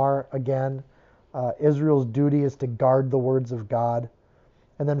 Shamar, again, Israel's duty is to guard the words of God.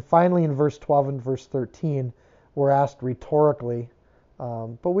 And then finally in verse 12 and verse 13, we're asked rhetorically,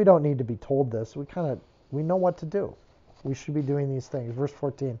 but we don't need to be told this. We know what to do. We should be doing these things. Verse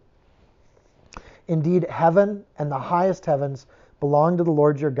 14. Indeed, heaven and the highest heavens belong to the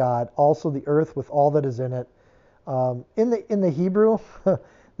Lord your God, also the earth with all that is in it. In the Hebrew,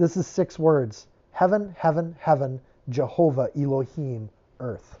 this is 6 words. Heaven, heaven, heaven, Jehovah, Elohim,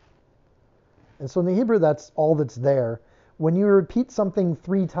 earth. And so in the Hebrew, that's all that's there. When you repeat something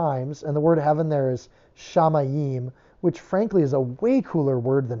 3 times, and the word heaven there is shamayim, which frankly is a way cooler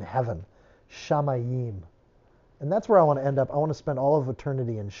word than heaven. Shamayim. And that's where I want to end up. I want to spend all of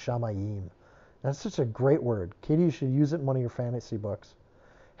eternity in shamayim. That's such a great word. Katie, you should use it in one of your fantasy books.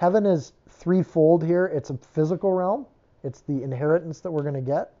 Heaven is threefold here. It's a physical realm. It's the inheritance that we're going to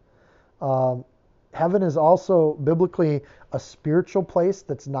get. Heaven is also biblically a spiritual place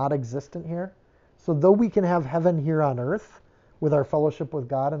that's not existent here. So though we can have heaven here on earth with our fellowship with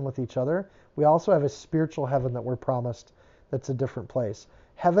God and with each other, we also have a spiritual heaven that we're promised that's a different place.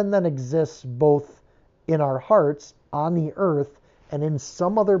 Heaven then exists both in our hearts, on the earth, and in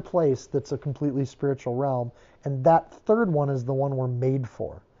some other place that's a completely spiritual realm. And that third one is the one we're made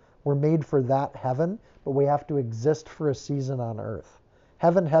for. We're made for that heaven, but we have to exist for a season on earth.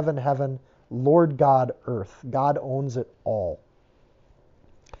 Heaven, heaven, heaven, Lord God, earth. God owns it all.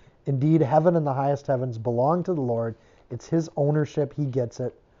 Indeed, heaven and the highest heavens belong to the Lord. It's his ownership. He gets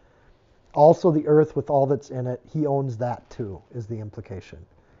it. Also the earth with all that's in it. He owns that too, is the implication.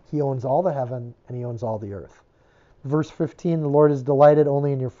 He owns all the heaven and he owns all the earth. Verse 15, the Lord is delighted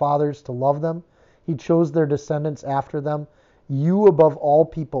only in your fathers to love them. He chose their descendants after them, you above all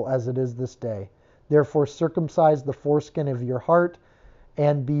people as it is this day. Therefore circumcise the foreskin of your heart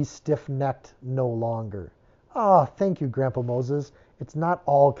and be stiff-necked no longer. Thank you, Grandpa Moses. It's not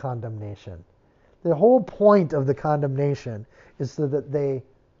all condemnation. The whole point of the condemnation is so that they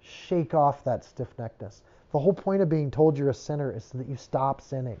shake off that stiff-neckedness. The whole point of being told you're a sinner is so that you stop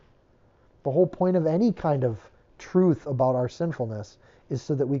sinning. The whole point of any kind of truth about our sinfulness is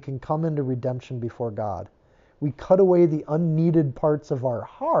so that we can come into redemption before God. We cut away the unneeded parts of our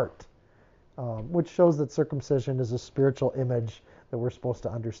heart, which shows that circumcision is a spiritual image that we're supposed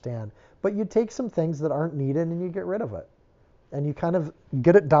to understand. But you take some things that aren't needed and you get rid of it. And you kind of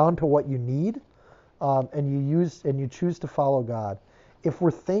get it down to what you need, and you choose to follow God. If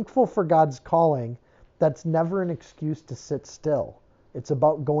we're thankful for God's calling, that's never an excuse to sit still. It's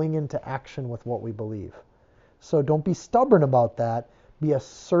about going into action with what we believe. So don't be stubborn about that. Be a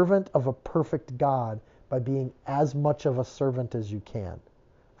servant of a perfect God by being as much of a servant as you can.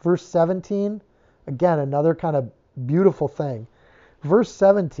 Verse 17, again, another kind of beautiful thing. Verse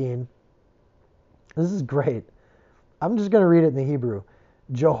 17, this is great. I'm just going to read it in the Hebrew.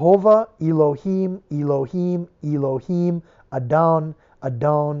 Jehovah Elohim, Elohim, Elohim, Adon,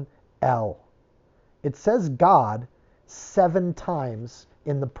 Adon, El. It says God 7 times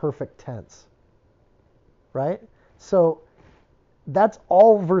in the perfect tense. Right? So that's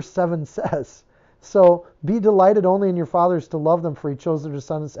all verse 7 says. So be delighted only in your fathers to love them, for he chose their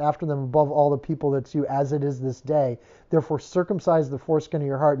descendants after them above all the people that's you, as it is this day. Therefore circumcise the foreskin of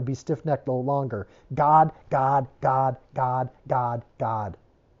your heart and be stiff-necked no longer. God, God, God, God, God, God,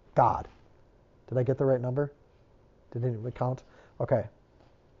 God. Did I get the right number? Did anyone count? Okay.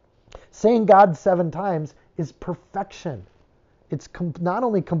 Saying God 7 times is perfection. It's not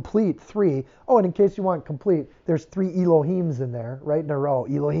only complete, 3. Oh, and in case you want complete, there's 3 Elohims in there, right in a row.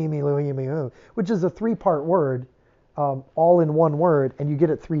 Elohim, Elohim, Elohim, which is a 3-part word, all in one word, and you get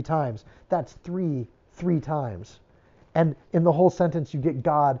it 3 times. That's 3 times. And in the whole sentence, you get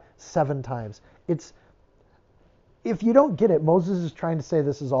God 7 times. If you don't get it, Moses is trying to say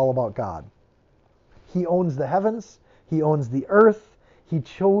this is all about God. He owns the heavens. He owns the earth. He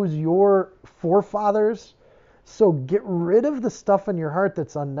chose your forefathers. So get rid of the stuff in your heart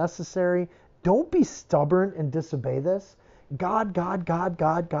that's unnecessary. Don't be stubborn and disobey this. God, God, God,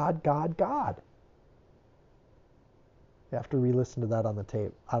 God, God, God, God. You have to re-listen to that on the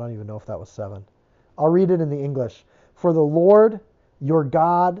tape. I don't even know if that was 7. I'll read it in the English. For the Lord, your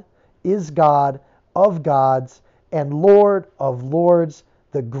God, is God of gods and Lord of lords,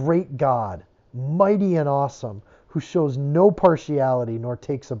 the great God, mighty and awesome, who shows no partiality nor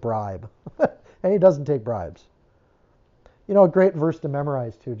takes a bribe. And he doesn't take bribes. You know, a great verse to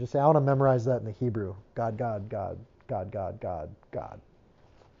memorize too. Just say, I want to memorize that in the Hebrew. God, God, God, God, God, God, God.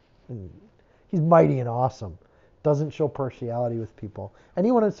 And he's mighty and awesome. Doesn't show partiality with people.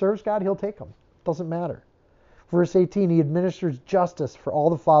 Anyone who serves God, he'll take them. Doesn't matter. Verse 18, he administers justice for all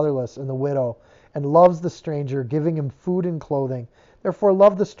the fatherless and the widow and loves the stranger, giving him food and clothing. Therefore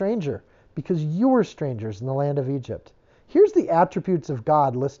love the stranger, because you were strangers in the land of Egypt. Here's the attributes of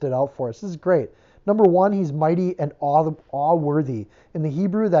God listed out for us. This is great. Number 1, he's mighty and awe-worthy. In the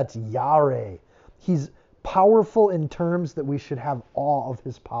Hebrew, that's Yahweh. He's powerful in terms that we should have awe of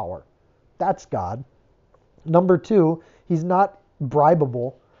his power. That's God. Number 2, he's not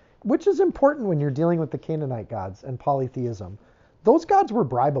bribable, which is important when you're dealing with the Canaanite gods and polytheism. Those gods were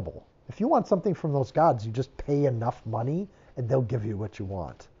bribable. If you want something from those gods, you just pay enough money and they'll give you what you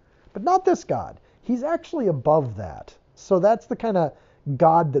want. But not this God. He's actually above that. So that's the kind of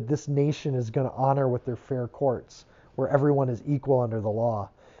God that this nation is going to honor with their fair courts, where everyone is equal under the law.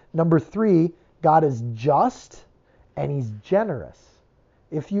 Number 3, God is just and he's generous.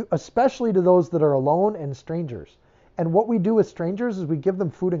 Especially to those that are alone and strangers. And what we do with strangers is we give them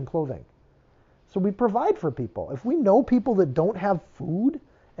food and clothing. So we provide for people. If we know people that don't have food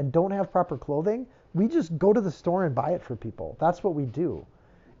and don't have proper clothing, we just go to the store and buy it for people. That's what we do.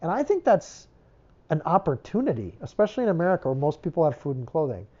 And I think that's an opportunity, especially in America where most people have food and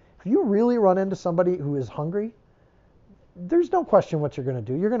clothing. If you really run into somebody who is hungry, there's no question what you're going to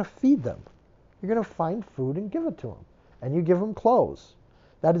do. You're going to feed them. You're going to find food and give it to them. And you give them clothes.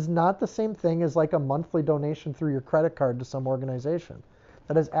 That is not the same thing as like a monthly donation through your credit card to some organization.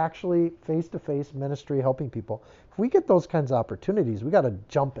 That is actually face-to-face ministry helping people. If we get those kinds of opportunities, we got to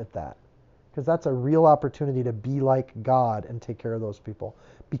jump at that. Because that's a real opportunity to be like God and take care of those people.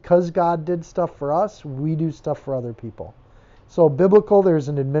 Because God did stuff for us, we do stuff for other people. So biblical, there's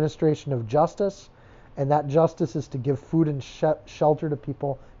an administration of justice, and that justice is to give food and shelter to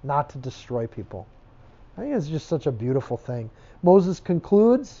people, not to destroy people. I think it's just such a beautiful thing. Moses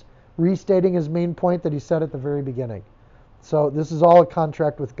concludes, restating his main point that he said at the very beginning. So this is all a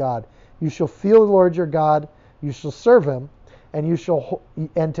contract with God. You shall fear the Lord your God, you shall serve him, and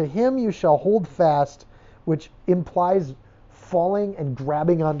to him you shall hold fast, which implies falling and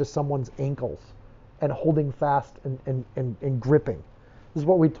grabbing onto someone's ankles and holding fast and gripping. This is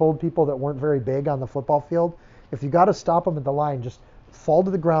what we told people that weren't very big on the football field. If you got to stop them at the line, just fall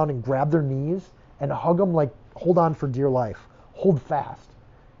to the ground and grab their knees and hug them like hold on for dear life. Hold fast.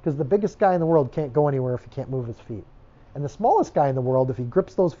 Because the biggest guy in the world can't go anywhere if he can't move his feet. And the smallest guy in the world, if he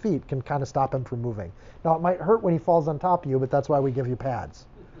grips those feet, can kind of stop him from moving. Now, it might hurt when he falls on top of you, but that's why we give you pads.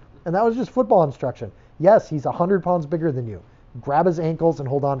 And that was just football instruction. Yes, he's 100 pounds bigger than you. Grab his ankles and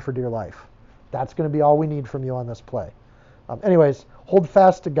hold on for dear life. That's going to be all we need from you on this play. Anyways, hold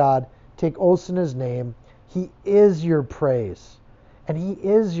fast to God. Take oaths in his name. He is your praise. And he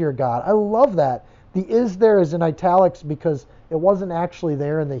is your God. I love that. The is there is in italics because it wasn't actually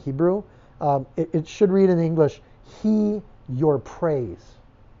there in the Hebrew. It should read in English, he your praise.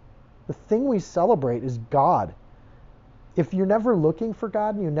 The thing we celebrate is God. If you're never looking for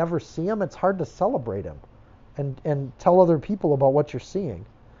God and you never see him, it's hard to celebrate him and tell other people about what you're seeing.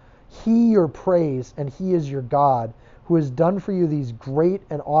 He your praise, and he is your God, who has done for you these great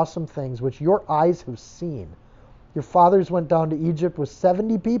and awesome things which your eyes have seen. Your fathers went down to Egypt with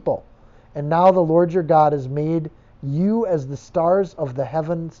 70 people, and now the Lord your God has made you as the stars of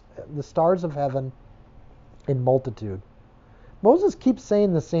heaven in multitude. Moses keeps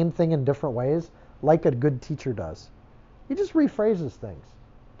saying the same thing in different ways, like a good teacher does. He just rephrases things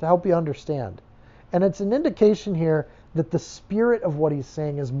to help you understand. And it's an indication here that the spirit of what he's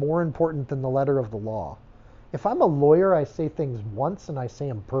saying is more important than the letter of the law. If I'm a lawyer, I say things once and I say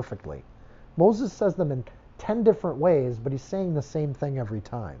them perfectly. Moses says them in 10 different ways, but he's saying the same thing every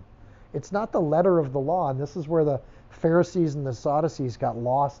time. It's not the letter of the law, and this is where the Pharisees and the Sadducees got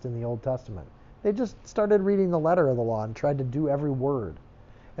lost in the Old Testament. They just started reading the letter of the law and tried to do every word.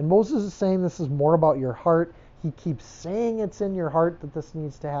 And Moses is saying this is more about your heart. He keeps saying it's in your heart that this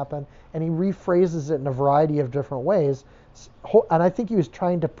needs to happen, and he rephrases it in a variety of different ways. And I think he was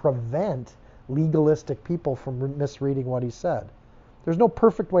trying to prevent legalistic people from misreading what he said. There's no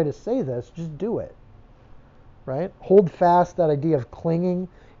perfect way to say this, just do it. Right? Hold fast, that idea of clinging.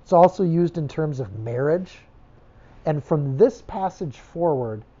 It's also used in terms of marriage. And from this passage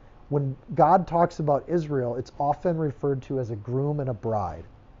forward, when God talks about Israel, it's often referred to as a groom and a bride.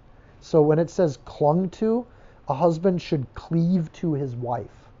 So when it says clung to, a husband should cleave to his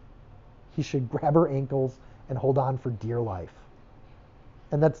wife. He should grab her ankles and hold on for dear life.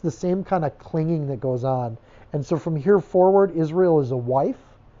 And that's the same kind of clinging that goes on. And so from here forward, Israel is a wife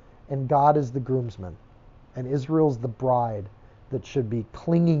and God is the groomsman. And Israel's the bride that should be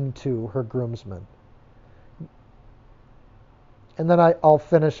clinging to her groomsman. And then I'll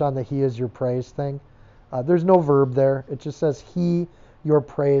finish on the he is your praise thing. There's no verb there. It just says he, your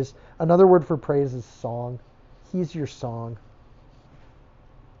praise. Another word for praise is song. He's your song.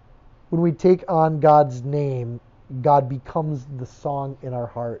 When we take on God's name, God becomes the song in our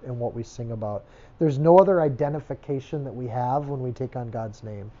heart and what we sing about. There's no other identification that we have when we take on God's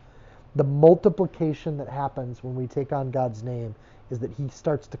name. The multiplication that happens when we take on God's name is that he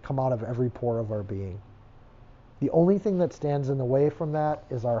starts to come out of every pore of our being. The only thing that stands in the way from that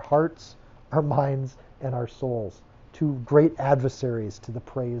is our hearts, our minds, and our souls, two great adversaries to the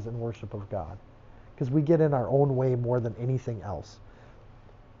praise and worship of God, because we get in our own way more than anything else.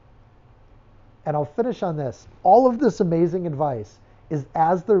 And I'll finish on this. All of this amazing advice is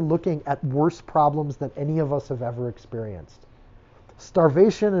as they're looking at worse problems than any of us have ever experienced.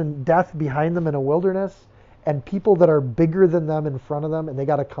 Starvation and death behind them in a wilderness, and people that are bigger than them in front of them, and they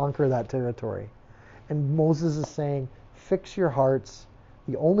got to conquer that territory. And Moses is saying, fix your hearts.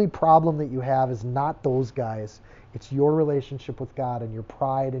 The only problem that you have is not those guys. It's your relationship with God and your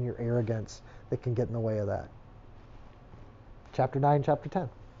pride and your arrogance that can get in the way of that. Chapter 9, chapter 10.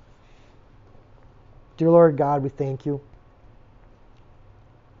 Dear Lord God, we thank you.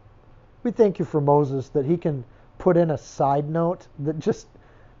 We thank you for Moses, that he can put in a side note that just,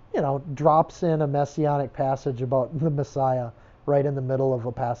 drops in a messianic passage about the Messiah right in the middle of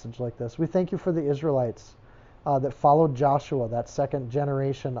a passage like this. We thank you for the Israelites that followed Joshua, that second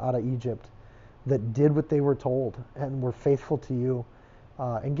generation out of Egypt, that did what they were told and were faithful to you,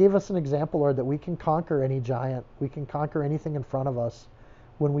 and gave us an example, Lord, that we can conquer any giant. We can conquer anything in front of us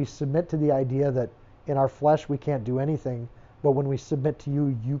when we submit to the idea that in our flesh we can't do anything, but when we submit to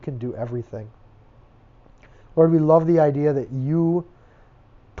you, you can do everything. Lord, we love the idea that you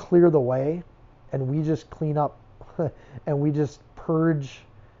clear the way and we just clean up and we just purge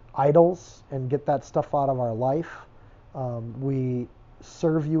idols and get that stuff out of our life. We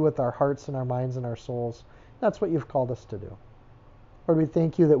serve you with our hearts and our minds and our souls. That's what you've called us to do. Lord, we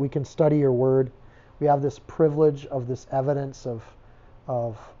thank you that we can study your word. We have this privilege of this evidence of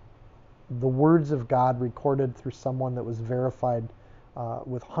the words of God recorded through someone that was verified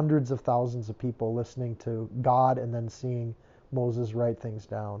with hundreds of thousands of people listening to God and then seeing Moses write things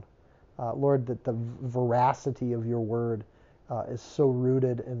down. Lord, that the veracity of your word is so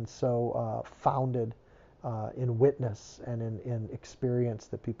rooted and so founded in witness and in experience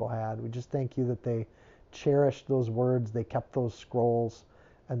that people had. We just thank you that they cherished those words, they kept those scrolls,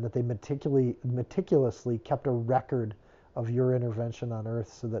 and that they meticulously kept a record of your intervention on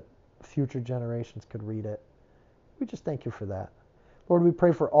earth so that future generations could read it. We just thank you for that. Lord, we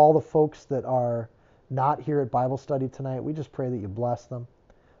pray for all the folks that are not here at Bible study tonight, we just pray that you bless them.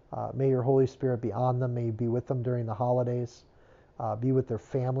 May your Holy Spirit be on them. May you be with them during the holidays. Be with their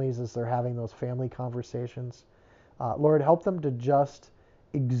families as they're having those family conversations. Lord, help them to just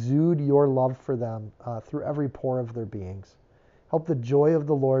exude your love for them through every pore of their beings. Help the joy of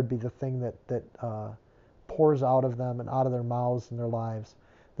the Lord be the thing that pours out of them and out of their mouths and their lives,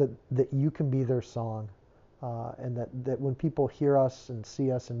 that you can be their song, and that when people hear us and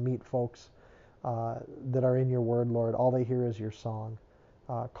see us and meet folks that are in your word, Lord, all they hear is your song,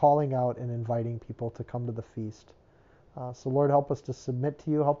 calling out and inviting people to come to the feast. So Lord, help us to submit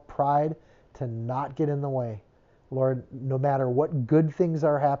to you. Help pride to not get in the way. Lord, no matter what good things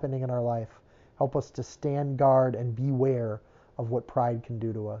are happening in our life, help us to stand guard and beware of what pride can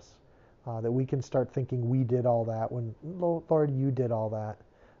do to us. That we can start thinking we did all that when, Lord, you did all that.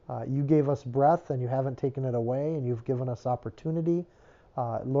 You gave us breath and you haven't taken it away, and you've given us opportunity.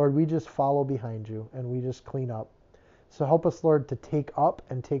 Lord, we just follow behind you and we just clean up. So help us, Lord, to take up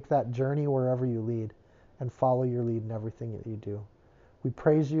and take that journey wherever you lead and follow your lead in everything that you do. We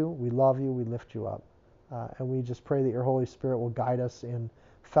praise you, we love you, we lift you up. And we just pray that your Holy Spirit will guide us in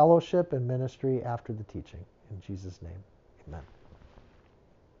fellowship and ministry after the teaching. In Jesus' name, amen.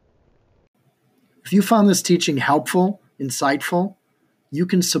 If you found this teaching helpful, insightful, you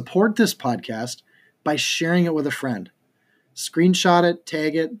can support this podcast by sharing it with a friend. Screenshot it,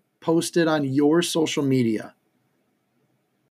 tag it, post it on your social media.